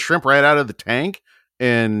they pulled the shrimp right out of the tank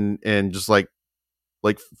and just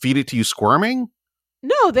feed it to you squirming?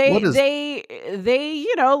 No,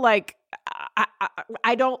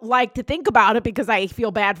 I don't like to think about it because I feel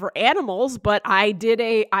bad for animals, but I did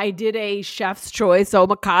a chef's choice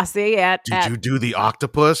omakase at. Did you do the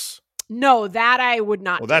octopus? No, that I would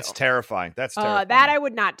not. Well, that's terrifying. That's terrifying. That I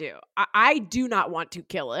would not do. I do not want to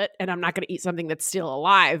kill it, and I'm not going to eat something that's still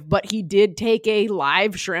alive. But he did take a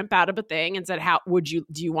live shrimp out of a thing and said, "How do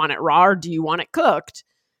you want it raw or do you want it cooked?"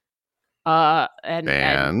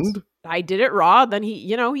 And I did it raw. Then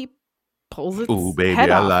he pulls its Ooh, baby, head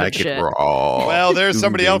off I like and it shit. raw. Well, there's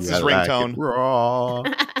somebody baby, else's ringtone. Raw.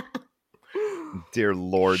 Dear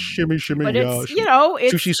Lord. Shimmy, shimmy, But yeah. it's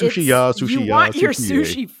it's sushi, yeah, sushi, you yeah, want your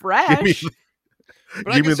sushi, sushi fresh.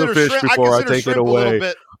 Give me the fish before I take it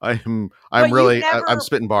away. I'm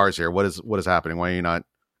spitting bars here. What is happening? Why are you not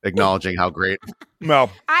acknowledging how great? No,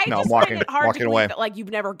 I'm I'm walking it hard walking to away. believe that you've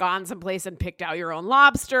never gone someplace and picked out your own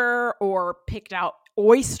lobster or picked out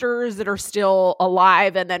oysters that are still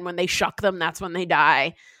alive, and then when they shuck them, that's when they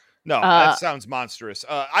die. No, that sounds monstrous.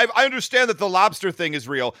 I understand that the lobster thing is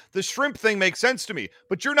real. The shrimp thing makes sense to me,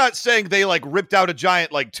 but you're not saying they ripped out a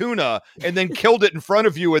giant tuna and then killed it in front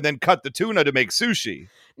of you and then cut the tuna to make sushi.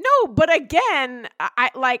 No, but again,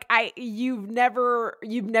 you've never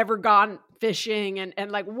gone fishing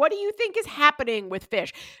and what do you think is happening with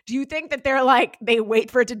fish? Do you think that they're they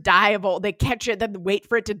wait for it to die they catch it, then wait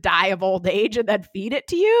for it to die of old age and then feed it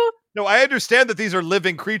to you? No, I understand that these are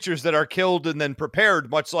living creatures that are killed and then prepared,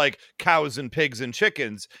 much like cows and pigs and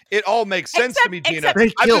chickens. It all makes sense to me, Gina.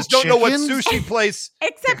 I just don't know what sushi place.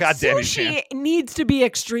 Except sushi needs to be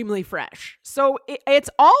extremely fresh. So it's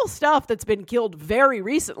all stuff that's been killed very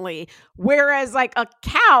recently, whereas a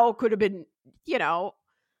cow could have been,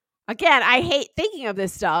 Again, I hate thinking of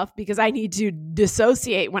this stuff because I need to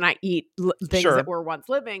dissociate when I eat things that were once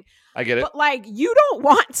living. I get it. But you don't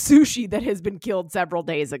want sushi that has been killed several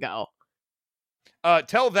days ago.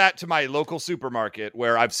 Tell that to my local supermarket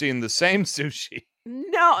where I've seen the same sushi.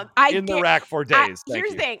 No, in the rack for days.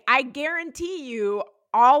 Here's the thing. I guarantee you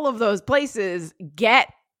all of those places get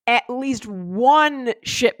at least one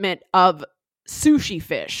shipment of sushi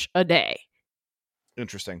fish a day.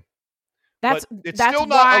 Interesting. That's still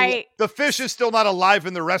why the fish is still not alive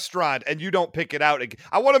in the restaurant, and you don't pick it out.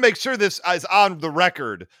 I want to make sure this is on the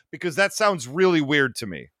record because that sounds really weird to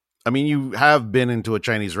me. I mean, you have been into a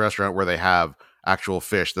Chinese restaurant where they have actual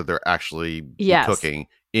fish that they're actually cooking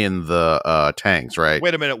in the tanks, right?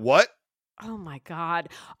 Wait a minute, what? Oh my God.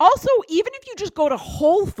 Also, even if you just go to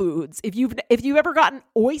Whole Foods, if you've ever gotten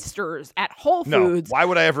oysters at Whole Foods. No, why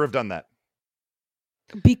would I ever have done that?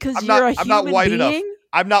 Because I'm you're not human white being? enough.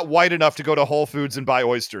 I'm not white enough to go to Whole Foods and buy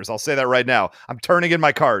oysters. I'll say that right now. I'm turning in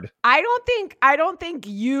my card. I don't think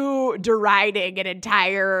you deriding an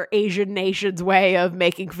entire Asian nation's way of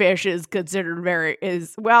making fish is considered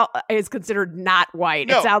not white.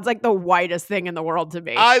 No. It sounds like the whitest thing in the world to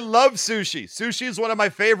me. I love sushi. Sushi is one of my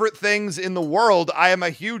favorite things in the world. I am a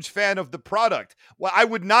huge fan of the product. What I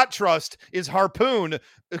would not trust is Harpoon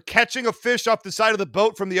catching a fish off the side of the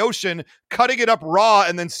boat from the ocean, cutting it up raw,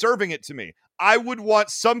 and then serving it to me. I would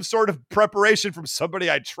want some sort of preparation from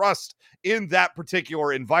somebody I trust in that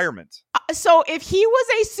particular environment. So if he was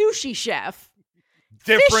a sushi chef,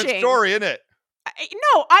 different fishing, story, isn't it?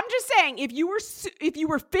 No, I'm just saying if you were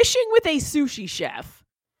fishing with a sushi chef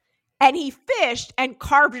and he fished and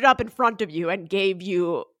carved it up in front of you and gave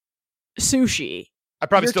you sushi, I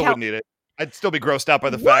probably still wouldn't eat it. I'd still be grossed out by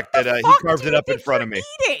the fact that he carved it up in front of me.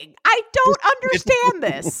 Eating? I don't understand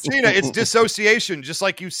this. Gina, it's dissociation, just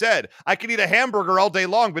like you said. I can eat a hamburger all day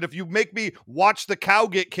long, but if you make me watch the cow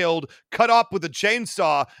get killed, cut up with a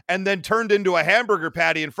chainsaw, and then turned into a hamburger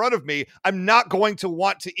patty in front of me, I'm not going to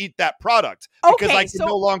want to eat that product because I can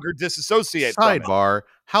no longer disassociate from it. Sidebar,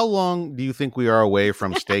 how long do you think we are away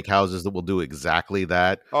from steakhouses that will do exactly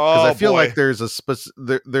that? Because I feel like there's a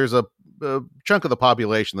chunk of the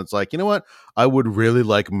population that's like, you know what? I would really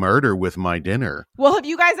like murder with my dinner. Well, have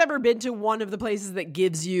you guys ever been to one of the places that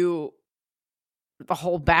gives you the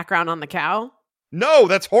whole background on the cow? No,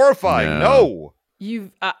 that's horrifying. No.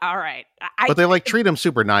 You've all right. But they treat them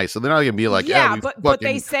super nice, so they're not gonna be like, but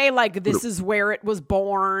they say this is where it was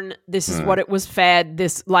born, this is what it was fed,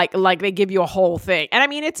 this like they give you a whole thing. And I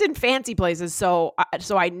mean, it's in fancy places, so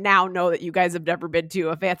I now know that you guys have never been to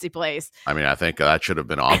a fancy place. I mean, I think that should have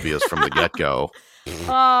been obvious from the get go.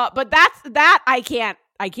 But that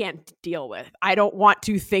I can't deal with. I don't want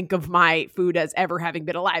to think of my food as ever having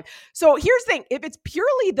been alive. So here's the thing. If it's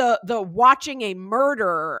purely the watching a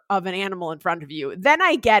murder of an animal in front of you, then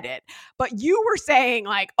I get it. But you were saying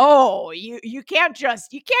you can't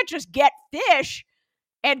just get fish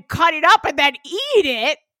and cut it up and then eat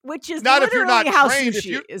it, which is not if you're not how trained.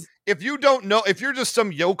 sushi is. If you don't know, if you're just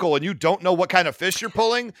some yokel and you don't know what kind of fish you're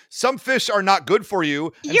pulling, some fish are not good for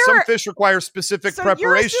you, and some fish require specific preparation.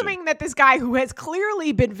 You're assuming that this guy who has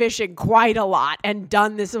clearly been fishing quite a lot and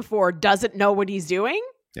done this before doesn't know what he's doing?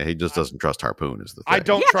 Yeah, he just doesn't trust Harpoon is the thing. I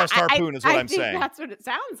don't trust Harpoon is what I'm saying. That's what it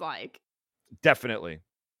sounds like. Definitely.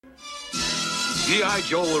 G.I.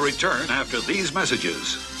 Joe will return after these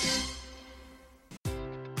messages.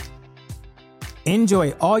 Enjoy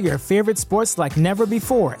all your favorite sports like never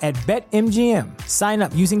before at BetMGM. Sign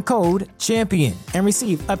up using code CHAMPION and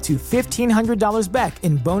receive up to $1,500 back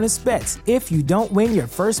in bonus bets if you don't win your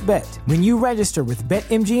first bet. When you register with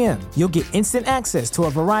BetMGM, you'll get instant access to a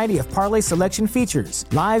variety of parlay selection features,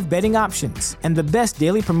 live betting options, and the best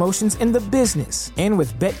daily promotions in the business. And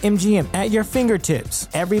with BetMGM at your fingertips,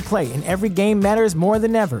 every play and every game matters more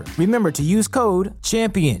than ever. Remember to use code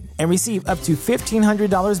CHAMPION and receive up to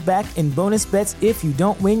 $1,500 back in bonus bets if you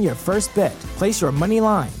don't win your first bet. Place your money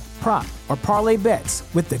line, prop, or parlay bets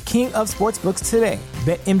with the king of sportsbooks today.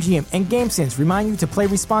 BetMGM and GameSense remind you to play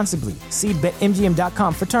responsibly. See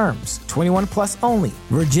BetMGM.com for terms. 21 plus only.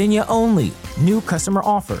 Virginia only. New customer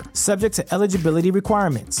offer. Subject to eligibility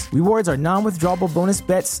requirements. Rewards are non-withdrawable bonus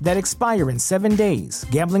bets that expire in 7 days.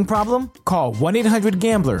 Gambling problem? Call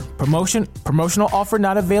 1-800-GAMBLER. Promotional offer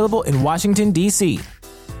not available in Washington, D.C.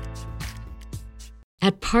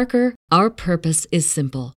 At Parker, our purpose is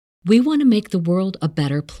simple. We want to make the world a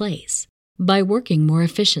better place by working more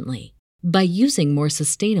efficiently, by using more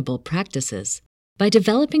sustainable practices, by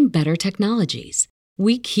developing better technologies.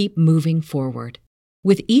 We keep moving forward.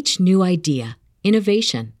 With each new idea,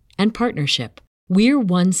 innovation, and partnership, we're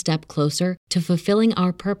one step closer to fulfilling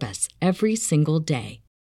our purpose every single day.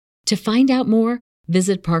 To find out more,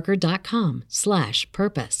 visit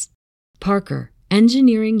parker.com/purpose. Parker,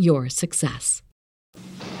 engineering your success.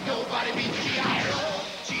 Nobody beats G.I. Joe,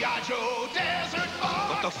 G.I. Joe Desert Fox.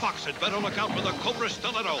 But the fox had better look out for the Cobra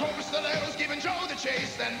Stiletto. Cobra Stiletto's giving Joe the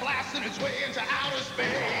chase, then blasting its way into outer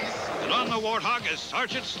space. And on the Warthog is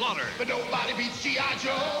Sergeant Slaughter. But nobody beats G.I.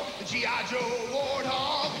 Joe, the G.I. Joe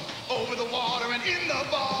Warthog. in the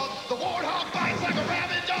bog. The warthog bites like a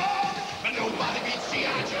rabid dog. And nobody beats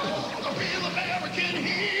G.I. Joe, the real American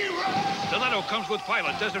hero. Stiletto comes with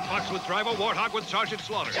Pilot, Desert Fox with Driver, Warthog with Sergeant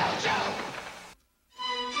Slaughter.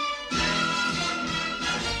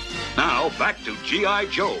 Now, back to G.I.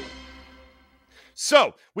 Joe.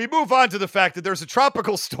 So we move on to the fact that there's a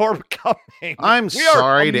tropical storm coming. I'm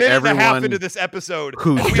sorry to everyone and a half everyone into this episode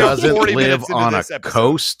who We are doesn't 40 live minutes into on a this episode.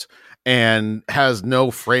 coast and has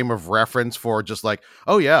no frame of reference for just like,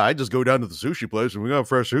 oh yeah, I just go down to the sushi place and we got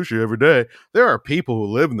fresh sushi every day. There are people who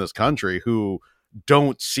live in this country who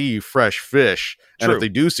don't see fresh fish, and True. if they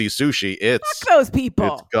do see sushi, it's Fuck those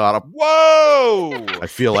people. it's got a. Whoa! I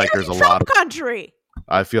feel like there's a Trump lot of. country.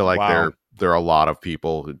 I feel like Wow. there are a lot of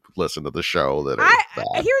people who listen to the show that are bad.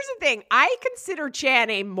 Here's the thing. I consider Chan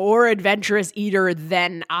a more adventurous eater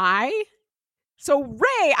than I. So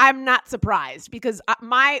Ray, I'm not surprised because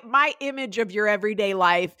my image of your everyday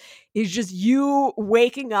life is just you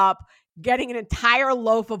waking up, getting an entire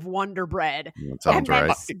loaf of Wonder Bread, That sounds and then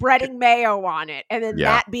right. spreading mayo on it, and then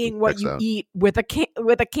Yeah, that being what think you so. eat with a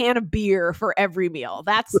can of beer for every meal.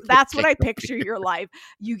 That's what I picture your life.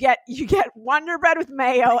 You get Wonder Bread with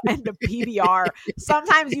mayo and a PBR.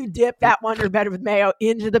 Sometimes you dip that Wonder Bread with mayo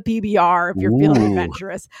into the PBR if you're feeling Ooh.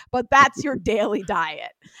 adventurous, but that's your daily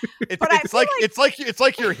diet. But I It's feel like it's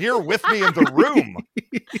like you're here with me in the room.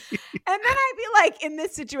 And then I feel like in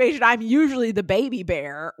this situation, I'm usually the baby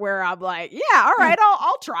bear where I'm like, yeah, all right,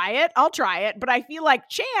 I'll try it. I'll try it. But I feel like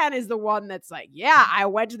Chan is the one that's like, yeah, I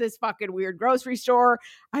went to this fucking weird grocery store.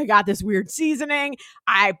 I got this weird seasoning.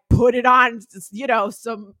 I put it on,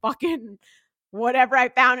 some fucking whatever I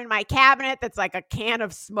found in my cabinet that's like a can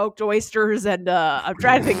of smoked oysters. And I'm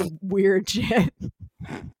trying to think of weird shit.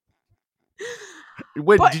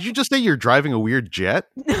 Wait, but- did you just say you're driving a weird jet?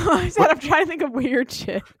 No, I said I'm trying to think of weird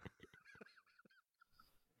shit.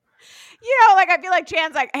 Like I feel like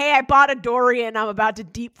Chan's like, hey, I bought a Dorian. I'm about to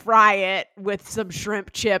deep fry it with some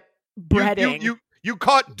shrimp chip breading. You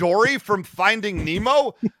caught Dory from Finding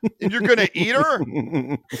Nemo, and you're gonna eat her?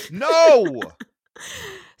 No.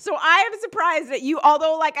 So I am surprised that you,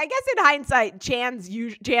 although like I guess in hindsight,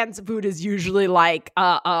 Chan's food is usually like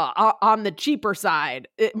on the cheaper side,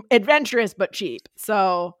 adventurous but cheap.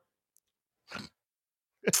 So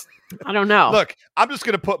I don't know. Look, I'm just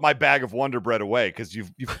gonna put my bag of Wonder Bread away because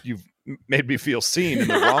you've made me feel seen in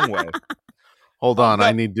the wrong way. Hold on,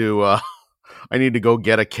 I need to go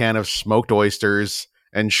get a can of smoked oysters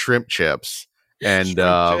and shrimp chips and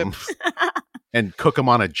Shrimp chips. and cook them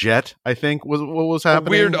on a jet. I think was what was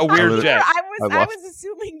happening. A weird jet. I was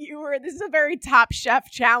assuming you were. This is a very Top Chef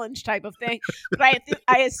challenge type of thing, but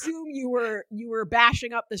I assume you were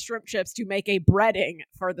bashing up the shrimp chips to make a breading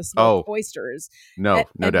for the smoked oysters. No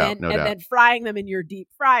doubt. And then frying them in your deep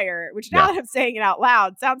fryer. Which now that I'm saying it out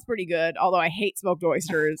loud sounds pretty good. Although I hate smoked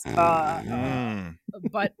oysters.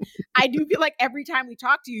 But I do feel like every time we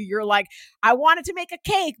talk to you, you're like, I wanted to make a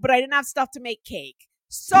cake, but I didn't have stuff to make cake.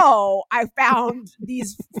 So I found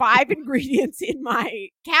these 5 ingredients in my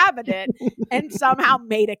cabinet and somehow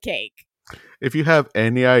made a cake. If you have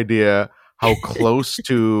any idea how close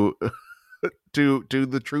to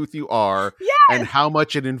the truth you are, and how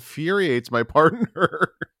much it infuriates my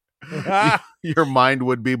partner, your mind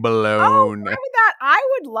would be blown. Why would that? I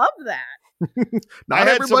would love that. Not I had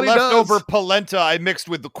some everybody leftover does. polenta I mixed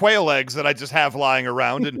with the quail eggs that I just have lying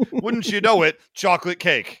around, and wouldn't you know it, chocolate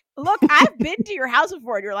cake. Look, I've been to your house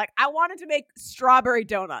before and you're like, I wanted to make strawberry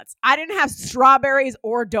donuts. I didn't have strawberries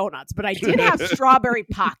or donuts, but I did have strawberry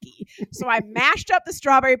Pocky. So I mashed up the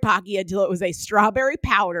strawberry Pocky until it was a strawberry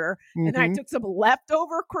powder. And then I took some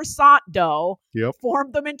leftover croissant dough,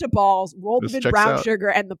 formed them into balls, rolled them in brown sugar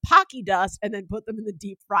and the Pocky dust, and then put them in the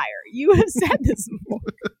deep fryer. You have said this before.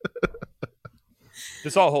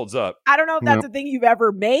 This all holds up. I don't know if that's a thing you've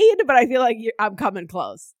ever made, but I feel like I'm coming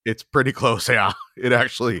close. It's pretty close. Yeah, it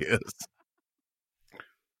actually is.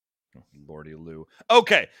 Lordy Lou.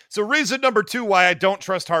 Okay, so reason number 2 why I don't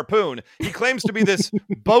trust Harpoon. He claims to be this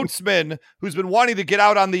boatsman who's been wanting to get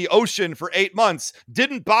out on the ocean for 8 months,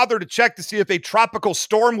 didn't bother to check to see if a tropical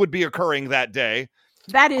storm would be occurring that day.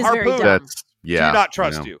 That is Harpoon, very dumb. do not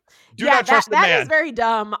trust you. Do not trust the that man. is very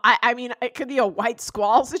dumb. I mean, it could be a white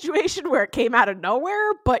squall situation where it came out of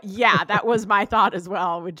nowhere, but yeah, that was my thought as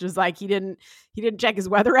well, which is like he didn't check his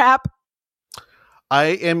weather app. I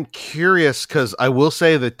am curious because I will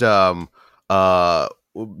say that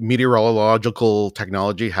meteorological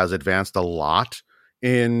technology has advanced a lot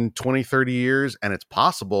in 20, 30 years, and it's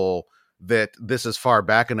possible that this is far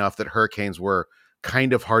back enough that hurricanes were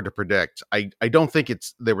kind of hard to predict. I don't think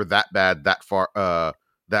they were that bad that far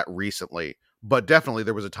that recently, but definitely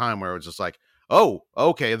there was a time where it was just like, oh,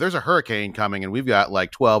 okay, there's a hurricane coming and we've got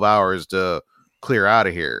like 12 hours to clear out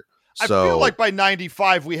of here. So I feel like by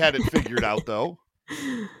 95 we had it figured out, though.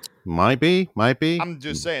 Might be. I'm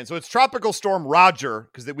just saying. So it's Tropical Storm Roger,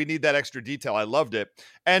 because we need that extra detail. I loved it.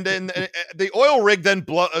 And then the oil rig then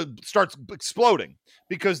starts exploding,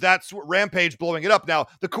 because that's what Rampage blowing it up. Now,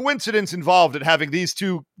 the coincidence involved in having these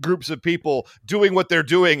two groups of people doing what they're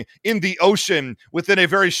doing in the ocean within a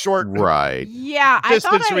very short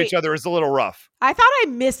distance from each other is a little rough. I thought I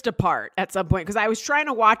missed a part at some point because I was trying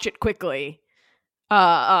to watch it quickly.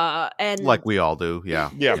 And like we all do. Yeah.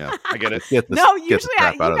 I get it. Usually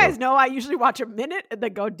you guys know I usually watch a minute and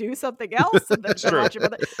then go do something else and then go watch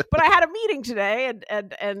another. But I had a meeting today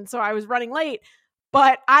and so I was running late.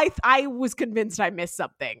 But I was convinced I missed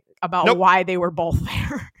something about why they were both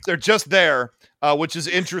there. They're just there, which is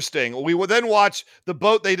interesting. We will then watch the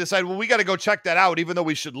boat. They decide, well, we got to go check that out, even though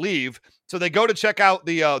we should leave. So they go to check out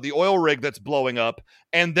the oil rig that's blowing up,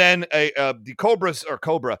 and then the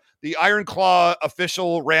Cobra, the Iron Claw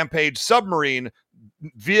official Rampage submarine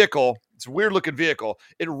vehicle. It's a weird looking vehicle.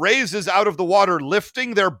 It raises out of the water,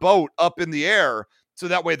 lifting their boat up in the air, so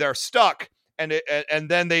that way they're stuck, and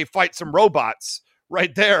then they fight some robots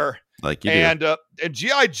right there. Like you and do. And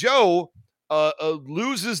G.I. Joe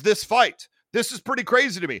loses this fight. This is pretty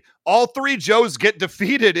crazy to me. All three Joes get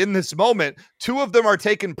defeated in this moment. Two of them are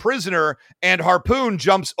taken prisoner, and Harpoon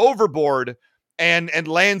jumps overboard and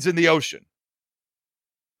lands in the ocean.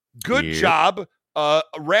 Good job,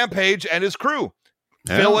 Rampage and his crew.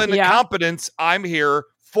 Fill in the competence. I'm here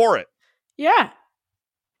for it. Yeah.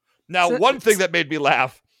 Now, one thing that made me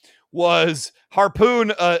laugh was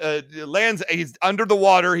Harpoon lands. He's under the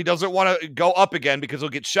water. He doesn't want to go up again because he'll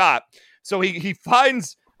get shot. So he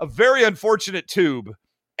finds a very unfortunate tube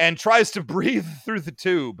and tries to breathe through the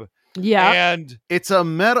tube. Yeah. And it's a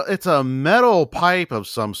metal pipe of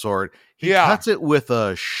some sort. He cuts it with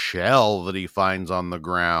a shell that he finds on the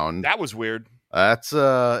ground. That was weird. That's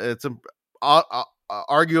it's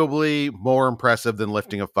arguably more impressive than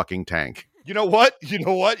lifting a fucking tank. You know what?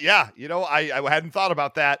 Yeah. I hadn't thought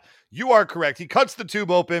about that. You are correct. He cuts the tube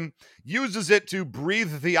open, uses it to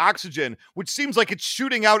breathe the oxygen, which seems like it's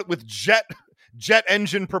shooting out with jet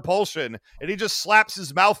engine propulsion. And he just slaps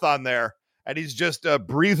his mouth on there and he's just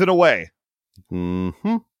breathing away.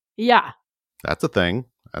 Mm-hmm. Yeah. That's a thing.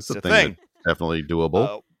 That's a thing. That's definitely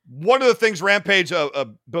doable. One of the things Rampage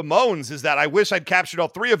bemoans is that I wish I'd captured all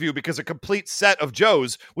three of you, because a complete set of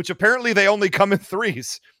Joes, which apparently they only come in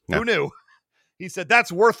threes. Yeah. Who knew? He said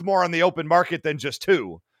that's worth more on the open market than just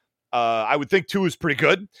two. I would think two is pretty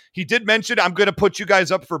good. He did mention, I'm going to put you guys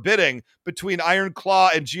up for bidding between Iron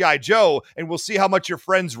Claw and G.I. Joe, and we'll see how much your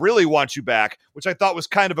friends really want you back, which I thought was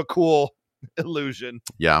kind of a cool illusion.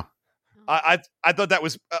 Yeah. I thought that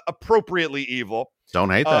was appropriately evil. Don't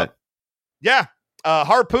hate that. Yeah.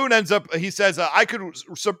 Harpoon ends up, he says, I could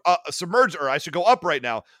submerge, or I should go up right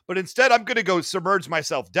now, but instead I'm going to go submerge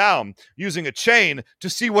myself down using a chain to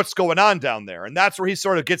see what's going on down there. And that's where he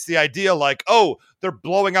sort of gets the idea, like, oh, they're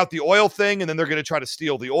blowing out the oil thing, and then they're going to try to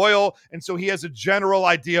steal the oil. And so he has a general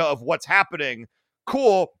idea of what's happening.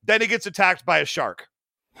 Cool. Then he gets attacked by a shark.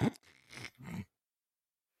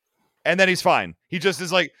 And then he's fine. He just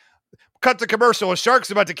is like, cut to commercial, a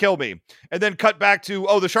shark's about to kill me. And then cut back to,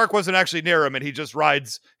 the shark wasn't actually near him, and he just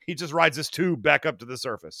rides this tube back up to the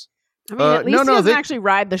surface. I mean, at least he doesn't actually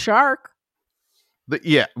ride the shark.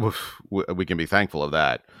 We can be thankful of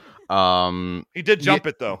that. He did jump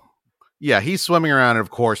it, though. Yeah, he's swimming around, and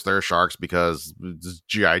of course there are sharks because it's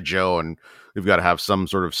G.I. Joe, and we've got to have some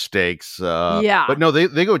sort of stakes. But no,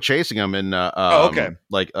 they go chasing him, and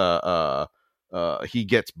he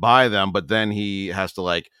gets by them, but then he has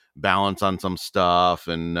to balance on some stuff,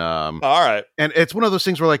 and all right, and it's one of those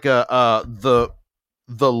things where the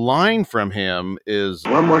line from him is,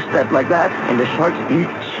 one more step like that and the sharks eat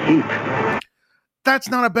sheep. That's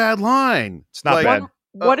not a bad line. It's not bad.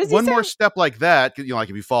 What is he one saying? more step like that, like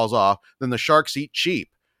if he falls off, then the sharks eat sheep.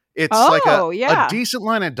 It's a decent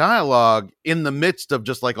line of dialogue in the midst of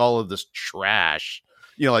just all of this trash.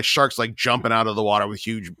 Like sharks jumping out of the water with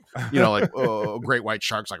huge, great white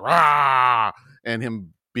sharks rah, and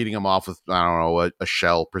him beating him off with, I don't know, a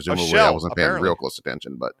shell, presumably. I wasn't paying real close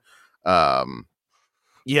attention, but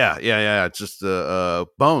yeah. It's just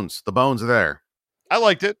bones. The bones are there. I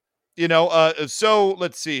liked it. So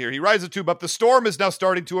let's see here. He rides the tube up. The storm is now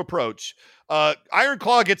starting to approach. Iron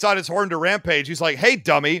Claw gets on his horn to Rampage. He's like, hey,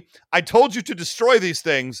 dummy, I told you to destroy these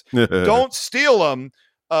things. Don't steal them.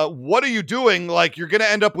 What are you doing? You're going to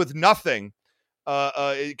end up with nothing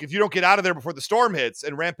if you don't get out of there before the storm hits.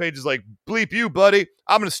 And Rampage is like, bleep you, buddy.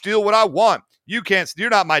 I'm going to steal what I want. You're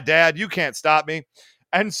not my dad. You can't stop me.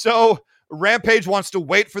 And so Rampage wants to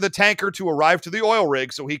wait for the tanker to arrive to the oil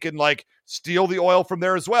rig so he can like steal the oil from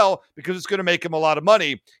there as well, because it's going to make him a lot of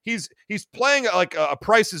money. He's playing like a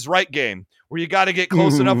Price is Right game where you got to get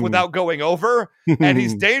close enough without going over, and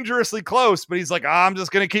he's dangerously close, but he's like, I'm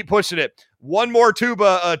just going to keep pushing it. One more tube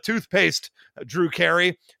of toothpaste, Drew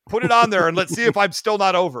Carey, put it on there and let's see if I'm still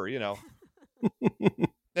not over, you know.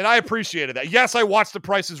 And I appreciated that. Yes, I watched The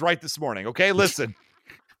Price is Right this morning. Okay, listen.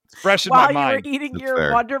 It's fresh in my mind. While you were eating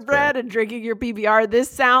your Wonder Bread and drinking your PBR, this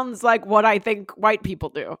sounds like what I think white people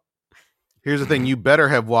do. Here's the thing. You better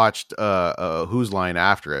have watched Whose Line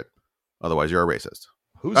after it. Otherwise, you're a racist.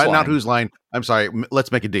 Whose Line? Not Whose Line. I'm sorry.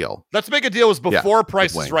 Let's Make a Deal. Let's Make a Deal was before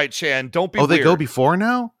Price is Right, Chan. Don't be weird. They go before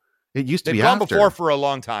now? It used to be after. They've gone before for a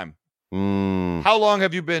long time. How long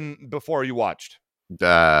have you been before you watched?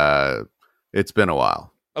 It's been a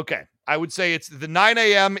while. Okay. I would say it's the 9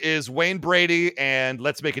 a.m. is Wayne Brady and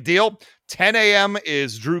Let's Make a Deal. 10 a.m.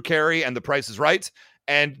 is Drew Carey and The Price is Right.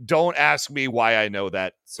 And don't ask me why I know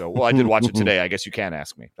that. So, well, I did watch it today. I guess you can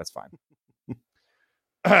ask me. That's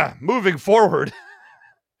fine. Moving forward.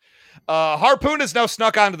 Harpoon has now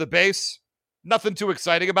snuck onto the base. Nothing too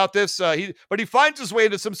exciting about this. But he finds his way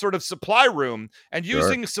into some sort of supply room and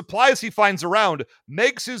using supplies he finds around,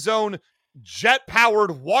 makes his own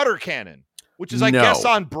jet-powered water cannon. Which is, I guess,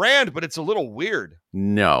 on brand, but it's a little weird.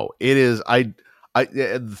 No, it is.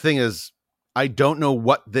 The thing is, I don't know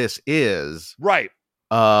what this is. Right.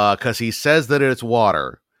 Because he says that it's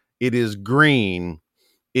water. It is green.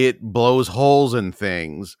 It blows holes in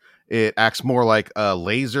things. It acts more like a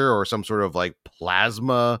laser or some sort of like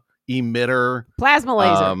plasma emitter. Plasma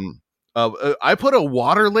laser. I put a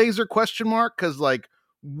water laser question mark because, like,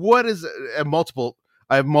 what is multiple?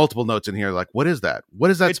 I have multiple notes in here. Like, what is that?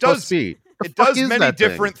 What is that supposed to be? It does many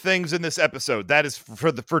different things in this episode. That is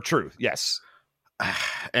for truth. Yes.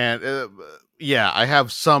 And I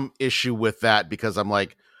have some issue with that because I'm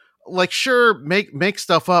like, sure, make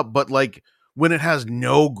stuff up, but like when it has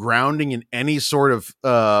no grounding in any sort of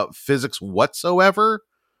physics whatsoever.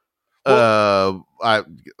 Come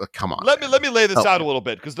on. Let me lay this out a little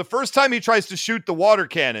bit, because the first time he tries to shoot the water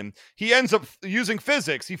cannon, he ends up using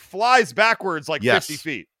physics. He flies backwards like 50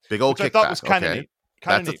 feet. Big old kickback. I thought was kind of neat.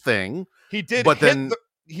 That's a thing. He did, but then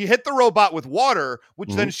he hit the robot with water,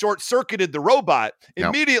 which then short-circuited the robot.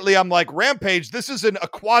 Immediately, I'm like, Rampage, this is an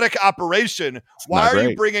aquatic operation. Why are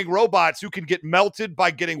you bringing robots who can get melted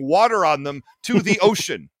by getting water on them to the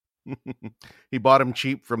ocean? He bought him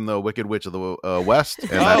cheap from the Wicked Witch of the West,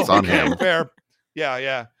 and that's on him. Fair.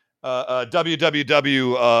 Yeah.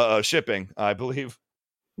 WWW shipping, I believe.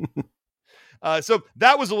 So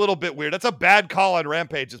that was a little bit weird. That's a bad call on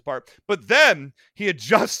Rampage's part. But then he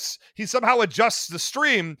somehow adjusts the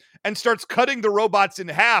stream and starts cutting the robots in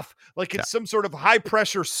half like it's some sort of high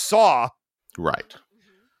pressure saw. Right.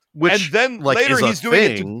 And then later he's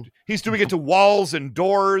doing it to walls and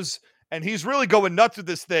doors, and he's really going nuts with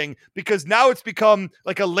this thing because now it's become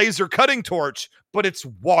like a laser cutting torch, but it's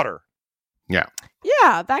water. Yeah.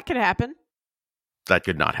 Yeah, that could happen. That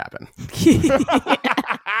could not happen.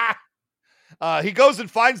 He goes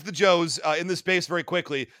and finds the Joes in this base very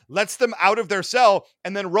quickly, lets them out of their cell,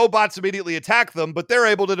 and then robots immediately attack them, but they're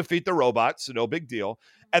able to defeat the robots, so no big deal.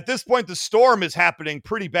 At this point, the storm is happening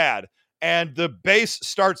pretty bad, and the base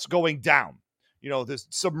starts going down. You know, this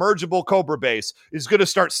submergible Cobra base is going to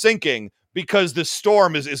start sinking because the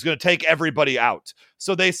storm is going to take everybody out.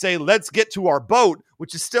 So they say, let's get to our boat,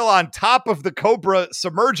 which is still on top of the Cobra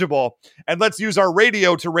submergible, and let's use our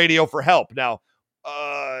radio to radio for help. Now,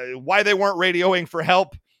 why they weren't radioing for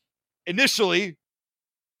help initially,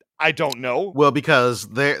 I don't know. Well, because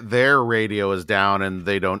their radio is down and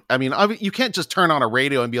they don't. I mean, you can't just turn on a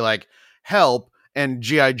radio and be like, help, and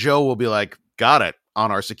G.I. Joe will be like, got it,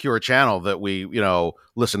 on our secure channel that we,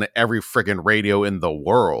 listen to every friggin' radio in the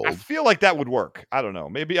world. I feel like that would work. I don't know.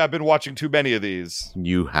 Maybe I've been watching too many of these.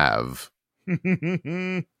 You have.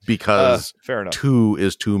 Because fair enough. 2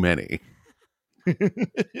 is too many.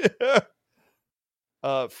 Yeah.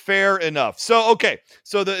 Fair enough. So, okay.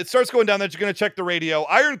 So it starts going down there. You're going to check the radio.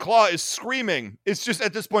 Iron Claw is screaming. It's just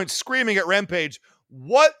at this point screaming at Rampage.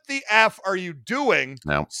 What the F are you doing?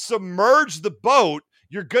 No. Submerge the boat.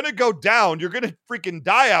 You're going to go down. You're going to freaking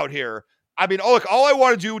die out here. I mean, look, all I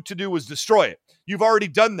wanted you to do was destroy it. You've already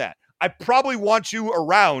done that. I probably want you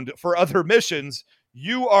around for other missions.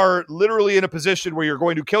 You are literally in a position where you're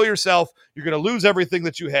going to kill yourself. You're going to lose everything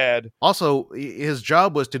that you had. Also, his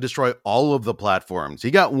job was to destroy all of the platforms. He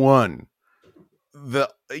got one.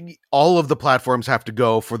 All of the platforms have to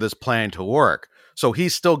go for this plan to work. So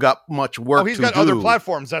he's still got much work to do. Oh, he's got other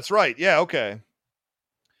platforms. That's right. Yeah, okay.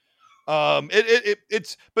 But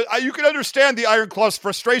you can understand the Iron Claw's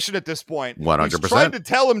frustration at this point. 100%. He's trying to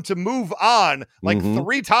tell him to move on like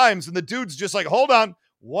 3 times, and the dude's just like, hold on,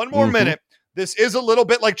 one more minute. This is a little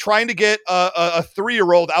bit like trying to get a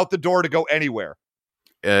 3-year-old out the door to go anywhere.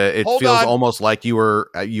 It Hold feels on. almost like you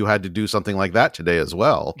had to do something like that today as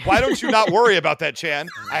well. Why don't you not worry about that, Chan?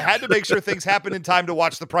 I had to make sure things happen in time to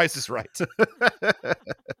watch The Price is Right.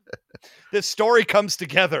 This story comes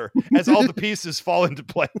together as all the pieces fall into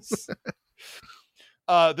place.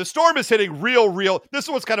 The storm is hitting real. This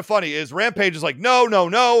is what's kind of funny is Rampage is like, no.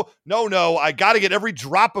 I got to get every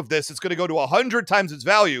drop of this. It's going to go to 100 times its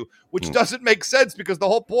value, which doesn't make sense because the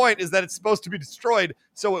whole point is that it's supposed to be destroyed.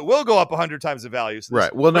 So it will go up 100 times the value. So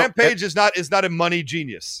right. Well, Rampage is not a money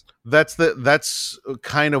genius. That's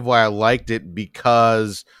kind of why I liked it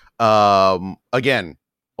because, again,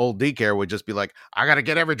 old DK would just be like, I got to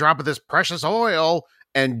get every drop of this precious oil.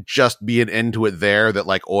 And just be an end to it there that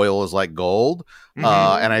like oil is like gold. And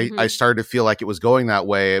I started to feel like it was going that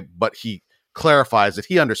way, but he clarifies that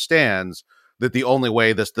he understands that the only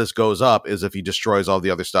way this goes up is if he destroys all the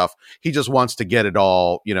other stuff. He just wants to get it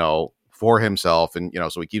all, for himself. And,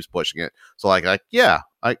 so he keeps pushing it. So like, yeah,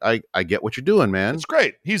 I get what you're doing, man. It's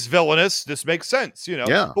great. He's villainous. This makes sense,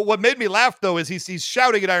 Yeah. But what made me laugh though, is he's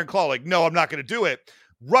shouting at Iron Claw, like, no, I'm not going to do it.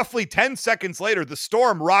 Roughly 10 seconds later, the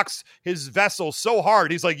storm rocks his vessel so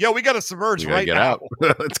hard. He's like, yo, we got to submerge right get now. Out.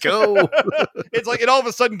 Let's go. It's like it all of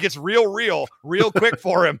a sudden gets real quick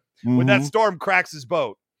for him when that storm cracks his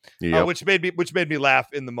boat, which made me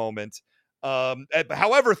laugh in the moment.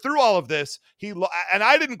 However, through all of this, and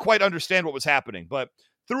I didn't quite understand what was happening, but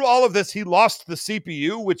through all of this, he lost the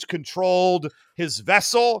CPU, which controlled his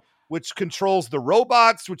vessel, which controls the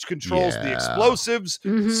robots, which controls the explosives.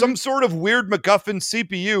 Some sort of weird MacGuffin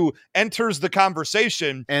CPU enters the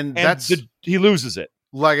conversation, and he loses it.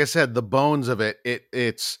 Like I said, the bones of it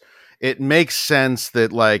makes sense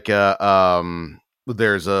that like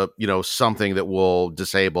there's a something that will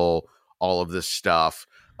disable all of this stuff.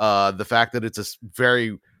 The fact that it's a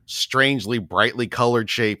very strangely brightly colored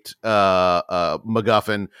shaped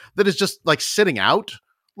MacGuffin that is just like sitting out.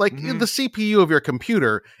 Like the CPU of your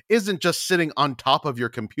computer isn't just sitting on top of your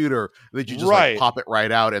computer that you just like pop it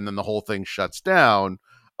right out and then the whole thing shuts down.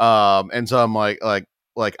 And so I'm like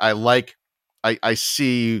I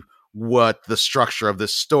see what the structure of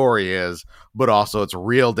this story is, but also it's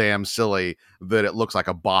real damn silly that it looks like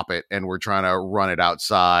a bop it and we're trying to run it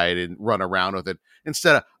outside and run around with it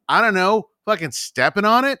instead of, I don't know, fucking stepping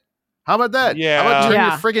on it. How about that? Yeah. How about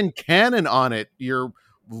turn your friggin' cannon on it? Your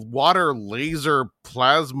water laser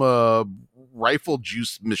plasma rifle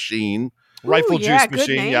juice machine. Good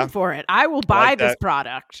name for it. I will buy this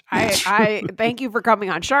product. I thank you for coming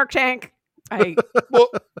on Shark Tank. I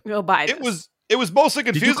will buy this. It was mostly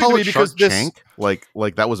confusing to me because this Tank?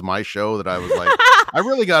 Like that was my show that I was like, I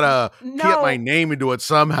really gotta get my name into it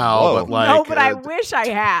somehow. But I wish I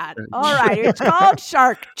had. All right, it's called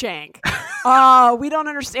Shark Tank. We don't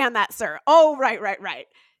understand that, sir. Oh, right.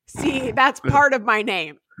 See, that's part of my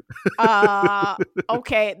name.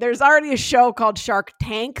 Okay, there's already a show called Shark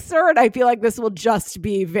Tank, sir, and I feel like this will just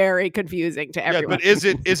be very confusing to everyone. Yeah,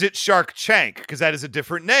 but is it Shark Tank? Because that is a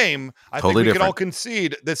different name. I think we can all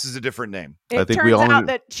concede this is a different name. It turns out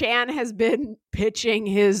that Chan has been pitching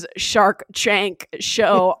his Shark Tank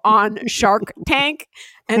show on Shark Tank,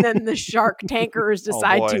 and then the Shark Tankers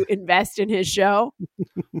decide to invest in his show.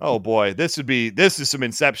 Oh boy, this is some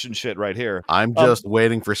Inception shit right here. I'm just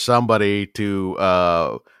waiting for somebody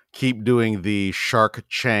to keep doing the Shark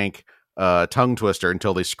Tank tongue twister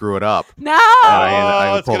until they screw it up. No,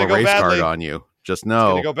 I pull the race card on you. Just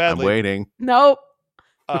know, I'm waiting. Nope.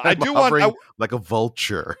 I do want like a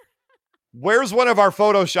vulture. Where's one of our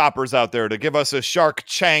photoshoppers out there to give us a Shark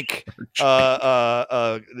Tank,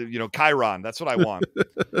 Chiron? That's what I want.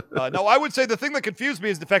 No, I would say the thing that confused me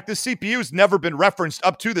is the fact this CPU's never been referenced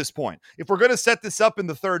up to this point. If we're going to set this up in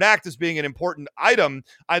the third act as being an important item,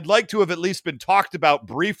 I'd like to have at least been talked about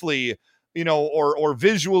briefly, or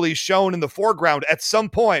visually shown in the foreground at some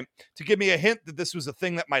point to give me a hint that this was a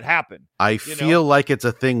thing that might happen. I feel like it's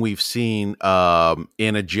a thing we've seen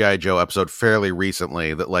in a G.I. Joe episode fairly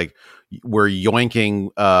recently that like we're yoinking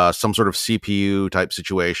some sort of CPU type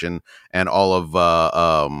situation and all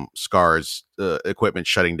of Scar's equipment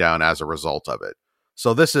shutting down as a result of it.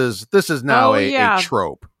 So this is now a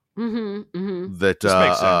trope that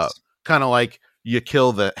kind of like you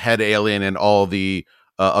kill the head alien and all the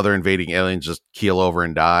other invading aliens just keel over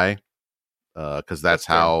and die because that's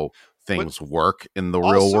how things work in the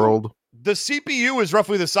real world. The CPU is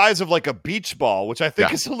roughly the size of like a beach ball, which I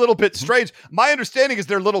think is a little bit strange. My understanding is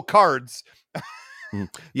they're little cards.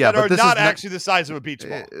 Yeah, that but are this not is actually the size of a beach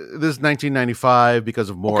ball. This is 1995 because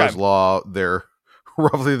of Moore's law. They're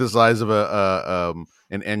roughly the size of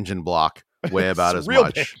an engine block, way about It's as real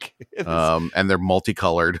much. big. And they're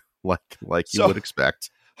multicolored, like you would expect.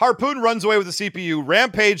 Harpoon runs away with the CPU.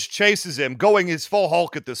 Rampage chases him, going his full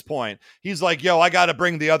Hulk at this point. He's like, yo, I got to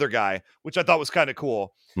bring the other guy, which I thought was kind of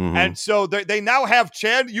cool. Mhm. And so they now have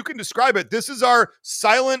Chan. You can describe it. This is our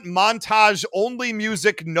silent montage, only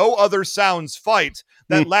music, no other sounds fight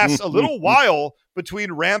that lasts a little while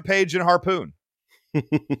between Rampage and Harpoon.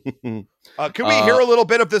 Can we hear a little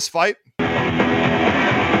bit of this fight?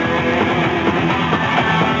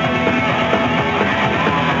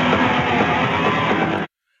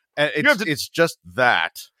 It's just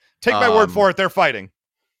that. Take my word for it. They're fighting.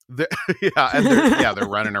 They're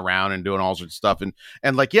running around and doing all sorts of stuff, and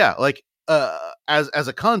as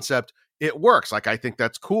a concept, it works. Like, I think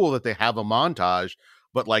that's cool that they have a montage,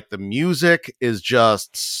 but like the music is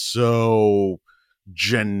just so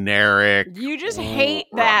generic. You just hate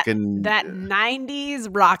that 90s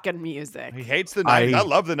rockin' music. He hates the 90s. I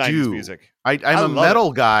love the 90s music. I'm a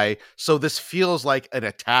metal guy, so this feels like an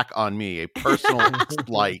attack on me, a personal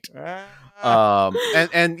slight.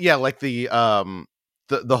 And yeah, like the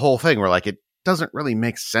whole thing where like it doesn't really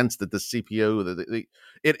make sense that the CPU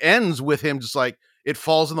it ends with him just like it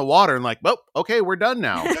falls in the water and like, well, okay, we're done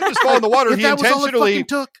now. It just fall in the water. He intentionally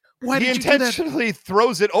took. Why he did you do that? intentionally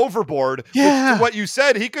throws it overboard. Yeah. Which, to what you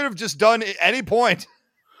said, he could have just done at any point.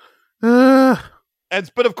 Uh,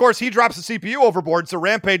 But of course, he drops the CPU overboard, so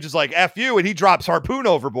Rampage is like, F you, and he drops Harpoon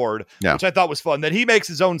overboard, which I thought was fun. Then he makes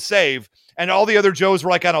his own save, and all the other Joes were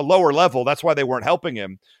like on a lower level. That's why they weren't helping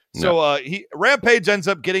him. So Rampage ends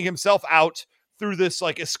up getting himself out through this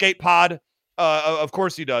like escape pod. Of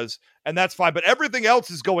course he does, and that's fine. But everything else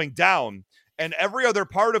is going down, and every other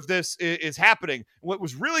part of this is happening. What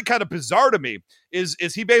was really kind of bizarre to me is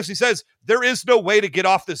he basically says, there is no way to get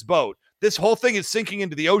off this boat. This whole thing is sinking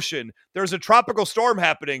into the ocean. There's a tropical storm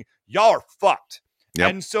happening. Y'all are fucked. Yep.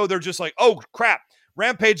 And so they're just like, oh, crap.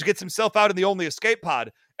 Rampage gets himself out in the only escape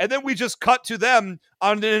pod. And then we just cut to them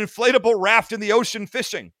on an inflatable raft in the ocean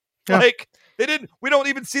fishing. Yeah. Like, we don't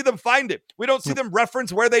even see them find it. We don't see them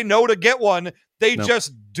reference where they know to get one. They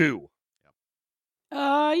just do.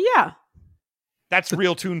 Yeah. That's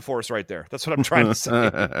real Toon Force right there. That's what I'm trying to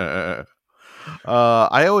say.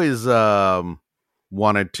 I always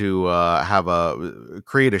wanted to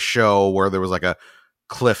create a show where there was like a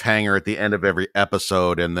cliffhanger at the end of every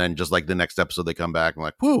episode, and then just like the next episode they come back and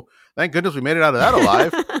like, whoo, thank goodness we made it out of that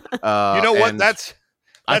alive. You know what? That's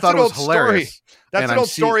I thought an it was old hilarious. Story. That's an old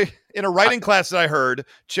story in a writing class that I heard,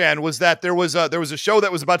 Chan, was that there was a show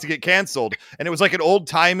that was about to get canceled, and it was like an old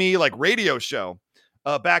timey like radio show.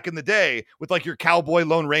 Back in the day with like your cowboy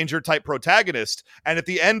Lone Ranger type protagonist. And at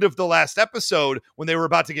the end of the last episode, when they were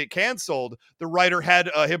about to get canceled, the writer had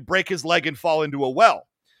him break his leg and fall into a well.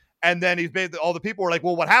 And then all the people were like,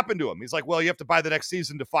 well, what happened to him? He's like, well, you have to buy the next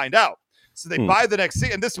season to find out. So they buy the next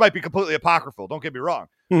season, and this might be completely apocryphal, don't get me wrong.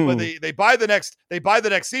 But they buy the next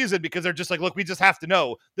season because they're just like, look, we just have to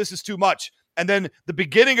know. This is too much. And then the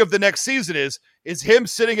beginning of the next season is him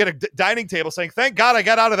sitting at a dining table saying, thank God I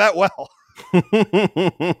got out of that well.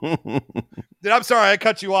 I'm sorry I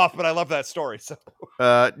cut you off, but I love that story. So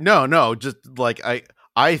no, just like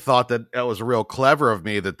I thought that was real clever of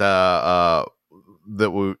me that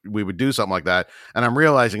we would do something like that, and I'm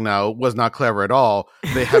realizing now it was not clever at all.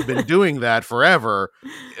 They have been doing that forever.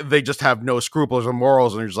 They just have no scruples or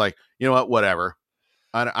morals, and they're just like, you know what, whatever.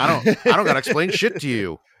 I don't gotta explain shit to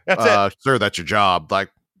you. That's it, sir. That's your job. Like,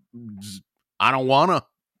 I don't wanna.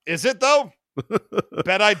 Is it though?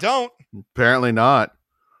 Bet I don't. Apparently not.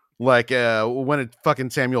 Like when did fucking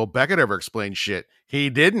Samuel Beckett ever explain shit? He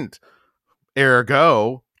didn't.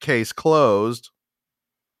 Ergo, case closed.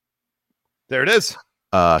 There it is.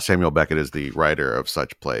 Samuel Beckett is the writer of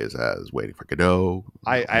such plays as Waiting for Godot.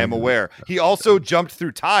 I am aware. He also jumped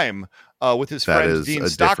through time with his friend Dean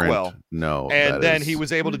Stockwell. And then he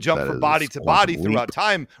was able to jump from body to body throughout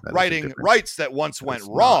time, writing rights that once went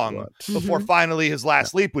wrong before finally his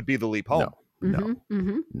last leap would be the leap home. No.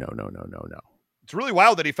 It's really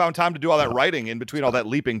wild that he found time to do all that writing in between all that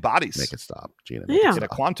leaping bodies. Make it stop, Gina. In a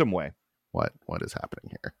quantum way. What is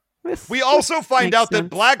happening here? We also find out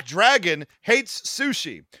that Black Dragon hates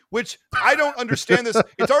sushi, which I don't understand this.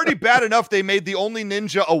 It's already bad enough they made the only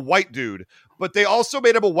ninja a white dude, but they also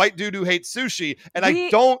made him a white dude who hates sushi, and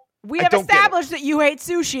We have established that you hate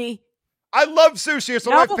sushi. I love sushi. It's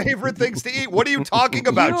one of my favorite things to eat. What are you talking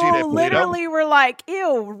about, Gina? You literally were like,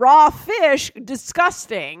 ew, raw fish,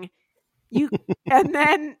 disgusting. And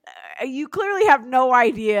then you clearly have no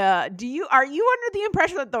idea. Are you under the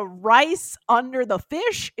impression that the rice under the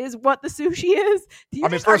fish is what the sushi is?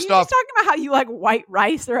 First off, just talking about how you like white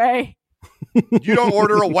rice, Ray? You don't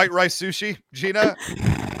order a white rice sushi, Gina?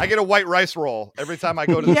 I get a white rice roll every time I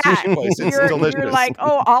go to the sushi place. It's delicious. You're like,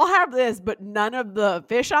 oh, I'll have this, but none of the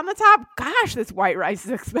fish on the top. Gosh, this white rice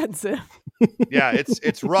is expensive. Yeah,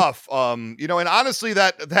 it's rough. And honestly,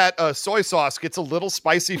 that soy sauce gets a little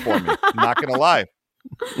spicy for me. I'm not gonna lie.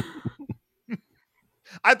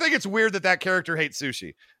 I think it's weird that character hates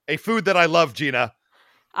sushi, a food that I love, Gina.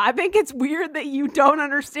 I think it's weird that you don't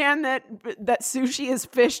understand that sushi is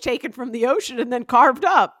fish taken from the ocean and then carved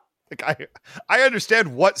up. Like I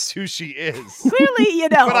understand what sushi is. Clearly, you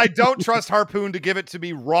know. But I don't trust Harpoon to give it to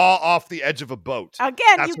me raw off the edge of a boat. Again,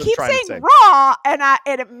 That's you what keep I'm trying to saying say. raw, and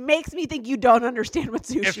it makes me think you don't understand what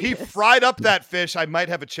sushi is. If he fried up that fish, I might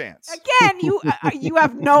have a chance. Again, you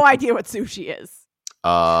have no idea what sushi is.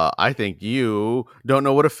 I think you don't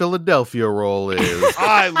know what a Philadelphia roll is.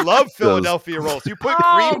 I love Philadelphia rolls. You put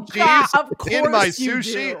cream cheese in my you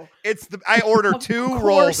sushi. do. I order two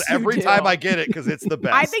rolls every do. time I get it because it's the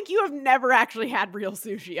best. I think you have never actually had real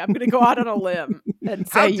sushi. I'm going to go out on a limb and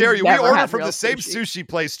say How dare you? We never order had from real the same sushi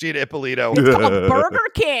place, Gina Ippolito. It's called Burger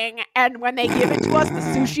King, and when they give it to us,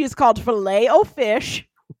 the sushi is called Filet-O-Fish.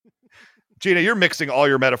 Gina, you're mixing all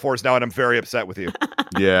your metaphors now, and I'm very upset with you.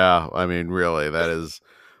 Yeah, I mean, really, that is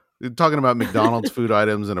talking about McDonald's food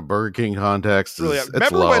items in a Burger King context. Really, It's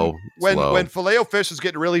remember low. when Filet-O-Fish was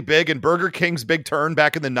getting really big and Burger King's big turn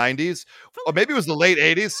back in the 90s? Or maybe it was the late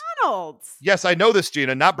 80s. McDonald's. Yes, I know this,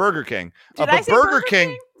 Gina, not Burger King. Did but I say Burger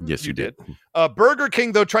King? Yes, you did. Burger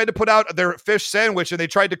King, though, tried to put out their fish sandwich and they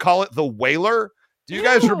tried to call it the Whaler. Do you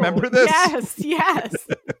guys remember this? Yes.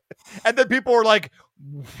 And then people were like,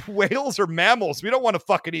 whales are mammals. We don't want to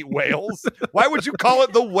fucking eat whales. Why would you call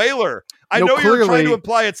it the Whaler? I know you're trying to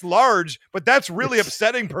imply it's large, but that's really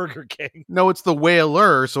upsetting Burger King. No, it's the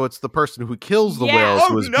whaler, so it's the person who kills the whales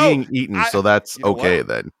who is being eaten, so that's okay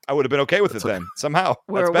then. I would have been okay with it then, somehow.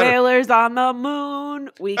 We're whalers on the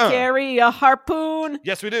moon. We carry a harpoon.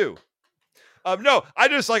 Yes, we do. No, I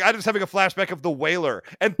just having a flashback of the Whaler.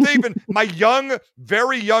 And even my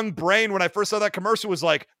very young brain, when I first saw that commercial, was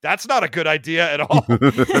like, that's not a good idea at all.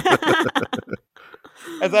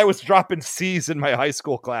 As I was dropping C's in my high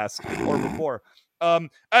school class or before.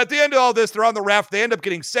 At the end of all this, they're on the raft. They end up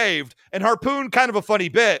getting saved. And Harpoon, kind of a funny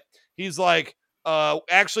bit. He's like,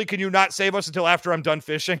 actually, can you not save us until after I'm done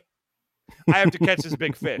fishing? I have to catch this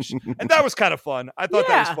big fish. And that was kind of fun. I thought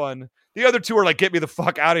that was fun. The other two are like, get me the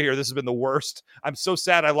fuck out of here. This has been the worst. I'm so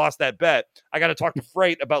sad I lost that bet. I got to talk to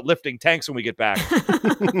Freight about lifting tanks when we get back. That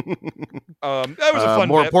was a fun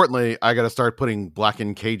More bit. importantly, I got to start putting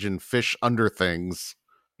blackened Cajun fish under things.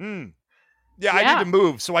 Yeah, I need to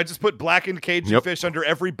move. So I just put blackened Cajun fish under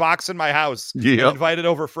every box in my house and invited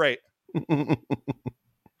over Freight. That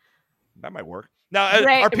might work. Now,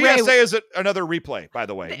 our PSA is another replay, by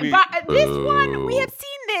the way. This one, we have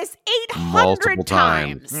seen this 800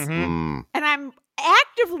 times. Mm-hmm. And I'm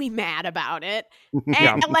actively mad about it.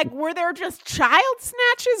 And like, were there just child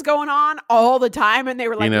snatches going on all the time? And they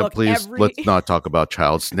were like, look, please, let's not talk about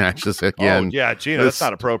child snatches again. Oh, yeah, Gina, that's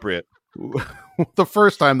not appropriate. The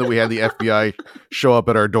first time that we had the FBI show up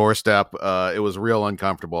at our doorstep, it was real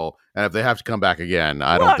uncomfortable. And if they have to come back again,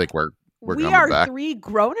 I don't think we're we coming are back. 3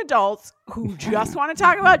 grown adults who just want to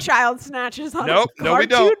talk about child snatches on a we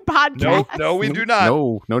don't. podcast. No, we do not.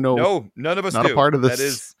 No, none of us not do. a part of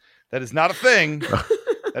this. That is not a thing.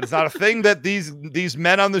 That is not a thing that these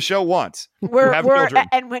men on the show want.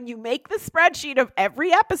 And when you make the spreadsheet of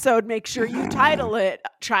every episode, make sure you title it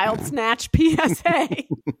Child Snatch PSA.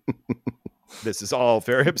 This is all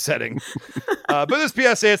very upsetting. But this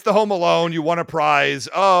PSA, it's the Home Alone. You won a prize.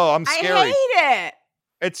 Oh, I'm scary. I hate it.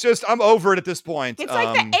 It's just, I'm over it at this point. It's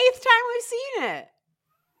like the 8th time we've seen it.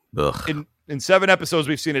 Ugh. In 7 episodes,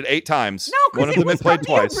 we've seen it 8 times. No, because it was from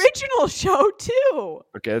the original show, too.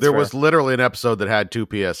 Okay, there was literally an episode that had 2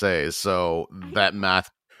 PSAs, so that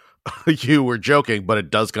math, you were joking, but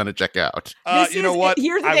it does kind of check out. You know what?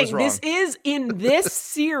 Here's the I was thing. wrong. This is, in this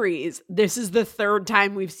series, this is the 3rd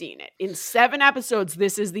time we've seen it. In 7 episodes,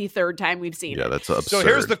 this is the 3rd time we've seen it. Yeah, that's absurd. So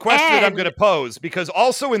here's the question that I'm going to pose, because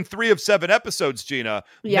also in 3 of 7 episodes, Gina,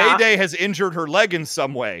 Mayday has injured her leg in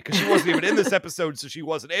some way, because she wasn't even in this episode, so she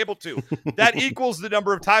wasn't able to. That equals the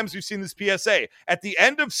number of times we've seen this PSA. At the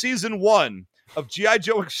end of season 1 of G.I.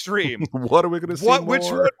 Joe Extreme, what are we going to see Which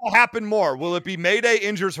one will happen more? Will it be Mayday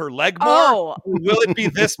injures her leg more? Or will it be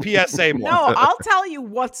this PSA more? No, I'll tell you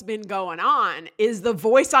what's been going on is the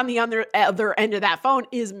voice on the other end of that phone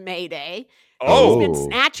is Mayday. He's been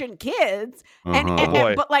snatching kids.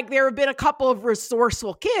 Boy. But like there have been a couple of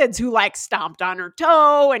resourceful kids who like stomped on her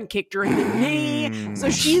toe and kicked her in the knee. So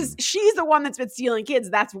she's the one that's been stealing kids.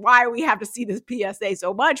 That's why we have to see this PSA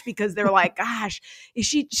so much, because they're like, gosh,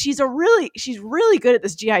 she's really good at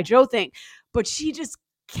this G.I. Joe thing, but she just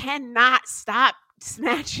cannot stop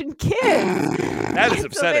snatching kids. That is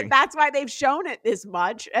upsetting. So that's why they've shown it this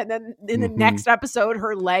much. And then in the next episode,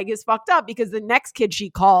 her leg is fucked up because the next kid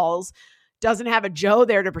she calls doesn't have a Joe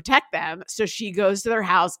there to protect them. So she goes to their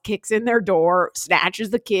house, kicks in their door, snatches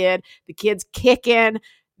the kid. The kid's kicking.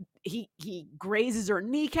 He grazes her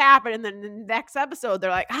kneecap. And then in the next episode,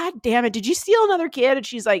 they're like, ah, damn it. Did you steal another kid? And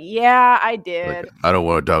she's like, yeah, I did. I don't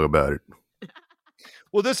want to talk about it.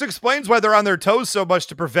 Well, this explains why they're on their toes so much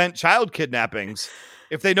to prevent child kidnappings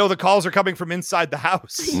if they know the calls are coming from inside the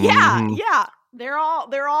house. Yeah. They're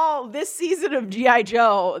all this season of G.I.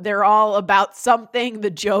 Joe, they're all about something the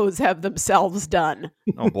Joes have themselves done.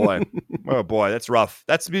 Oh boy. That's rough.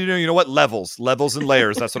 That's, you know what? Levels and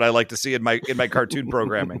layers. That's what I like to see in my cartoon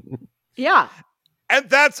programming. Yeah. And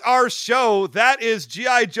that's our show. That is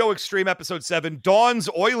G.I. Joe Extreme Episode 7, Dawn's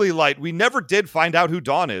Oily Light. We never did find out who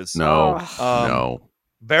Dawn is. No.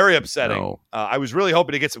 Very upsetting. No. I was really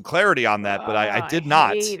hoping to get some clarity on that, but I did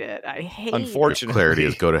not. I hate it. Unfortunately. Clarity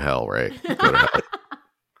is go to hell, right? Go to hell.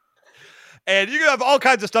 And you can have all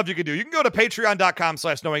kinds of stuff you can do. You can go to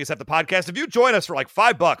patreon.com/knowing except the podcast. If you join us for like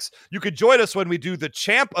 $5, you could join us when we do the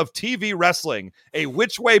Champ of TV Wrestling, a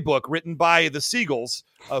Which Way book written by the Seagulls,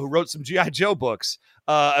 who wrote some G.I. Joe books.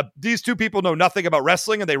 These two people know nothing about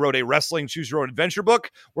wrestling, and they wrote a wrestling choose your own adventure book.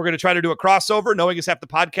 We're going to try to do a crossover. Knowing Is Half the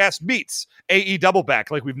Podcast meets AE Doubleback,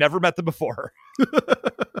 like we've never met them before.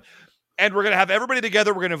 And we're going to have everybody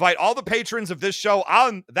together. We're going to invite all the patrons of this show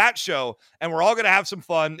on that show, and we're all going to have some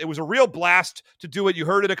fun. It was a real blast to do it. You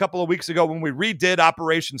heard it a couple of weeks ago when we redid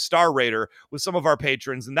Operation Star Raider with some of our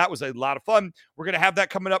patrons, and that was a lot of fun. We're going to have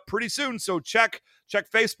that coming up pretty soon, so check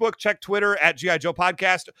Facebook, check Twitter at G.I. Joe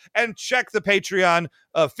Podcast, and check the Patreon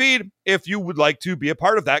feed if you would like to be a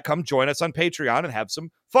part of that. Come join us on Patreon and have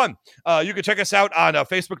some fun. You can check us out on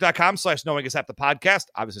Facebook.com/Knowing Is Half the Podcast.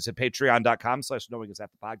 Obviously, it's at Patreon.com/Knowing Is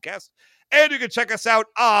Half the Podcast. And you can check us out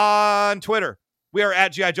on Twitter. We are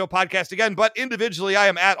at G.I. Joe Podcast again, but individually, I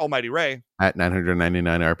am at Almighty Ray. At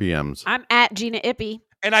 999 RPMs. I'm at Gina Ippy.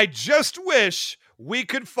 And I just wish we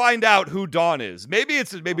could find out who Dawn is. Maybe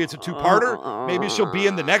it's a two-parter. Maybe she'll be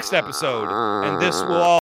in the next episode, and this will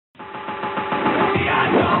all.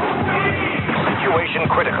 Situation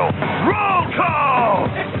critical. Roll call!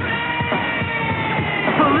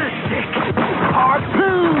 Ballistic!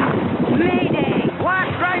 Harpoon! Mayday! Black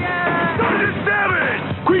Dragon! Sergeant Savage!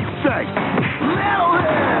 Quick sight!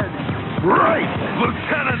 Metalhead! Right!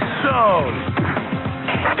 Lieutenant Stone!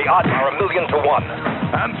 The odds are 1,000,000 to 1.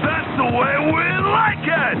 And that's the way we like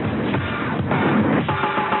it!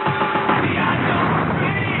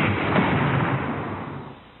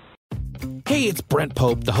 Hey, it's Brent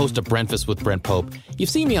Pope, the host of Breakfast with Brent Pope. You've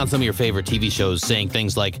seen me on some of your favorite TV shows saying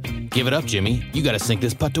things like, "Give it up, Jimmy, you gotta sink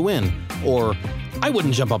this putt to win," or "I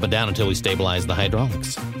wouldn't jump up and down until we stabilize the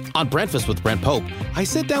hydraulics." On Breakfast with Brent Pope, I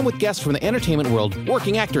sit down with guests from the entertainment world,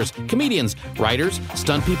 working actors, comedians, writers,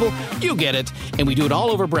 stunt people, you get it, and we do it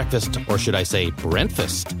all over breakfast, or should I say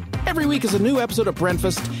Brentfast. Every week is a new episode of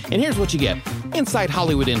Brentfast, and here's what you get. Inside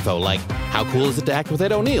Hollywood info, like how cool is it to act with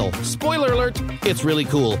Ed O'Neill? Spoiler alert, it's really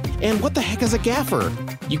cool. And what the heck is a gaffer?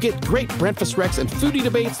 You get great Brentfast recs and foodie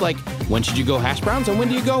debates like, when should you go hash browns and when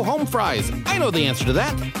do you go home fries? I know the answer to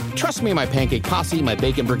that. Trust me, my pancake posse, my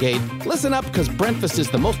bacon brigade. Listen up, because Brentfast is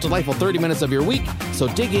the most delightful 30 minutes of your week, so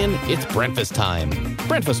dig in, it's Brentfast time.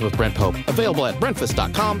 Brentfast with Brent Pope, available at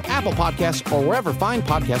Brentfast.com, Apple Podcasts, or wherever fine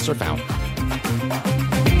podcasts are found.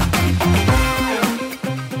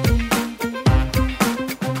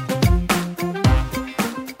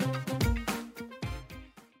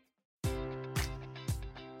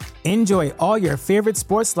 Enjoy all your favorite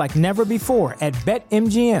sports like never before at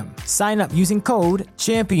BetMGM. Sign up using code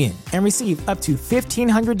CHAMPION and receive up to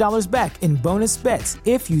 $1,500 back in bonus bets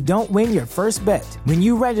if you don't win your first bet. When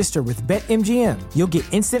you register with BetMGM, you'll get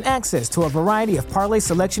instant access to a variety of parlay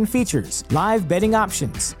selection features, live betting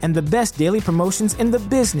options, and the best daily promotions in the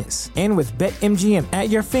business. And with BetMGM at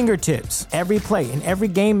your fingertips, every play and every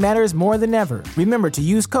game matters more than ever. Remember to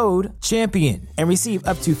use code CHAMPION and receive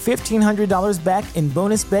up to $1,500 back in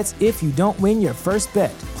bonus bets if you don't win your first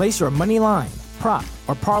bet. Place your money line, prop,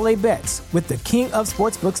 or parlay bets with the king of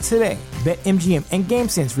sportsbooks today. BetMGM and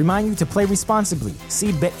GameSense remind you to play responsibly.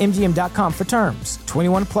 See BetMGM.com for terms.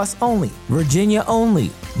 21 plus only. Virginia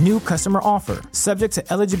only. New customer offer. Subject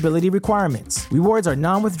to eligibility requirements. Rewards are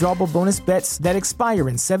non-withdrawable bonus bets that expire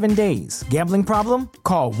in 7 days. Gambling problem?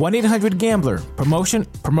 Call 1-800-GAMBLER.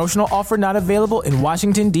 Promotional offer not available in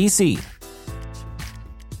Washington, D.C.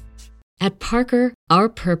 At Parker, our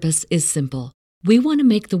purpose is simple. We want to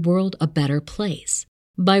make the world a better place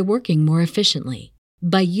by working more efficiently,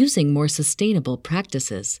 by using more sustainable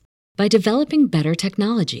practices, by developing better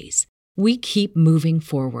technologies. We keep moving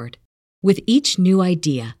forward. With each new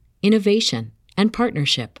idea, innovation, and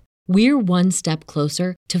partnership, we're one step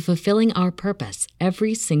closer to fulfilling our purpose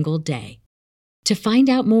every single day. To find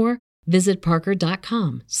out more, visit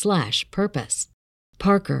parker.com/purpose.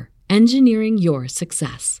 Parker, engineering your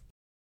success.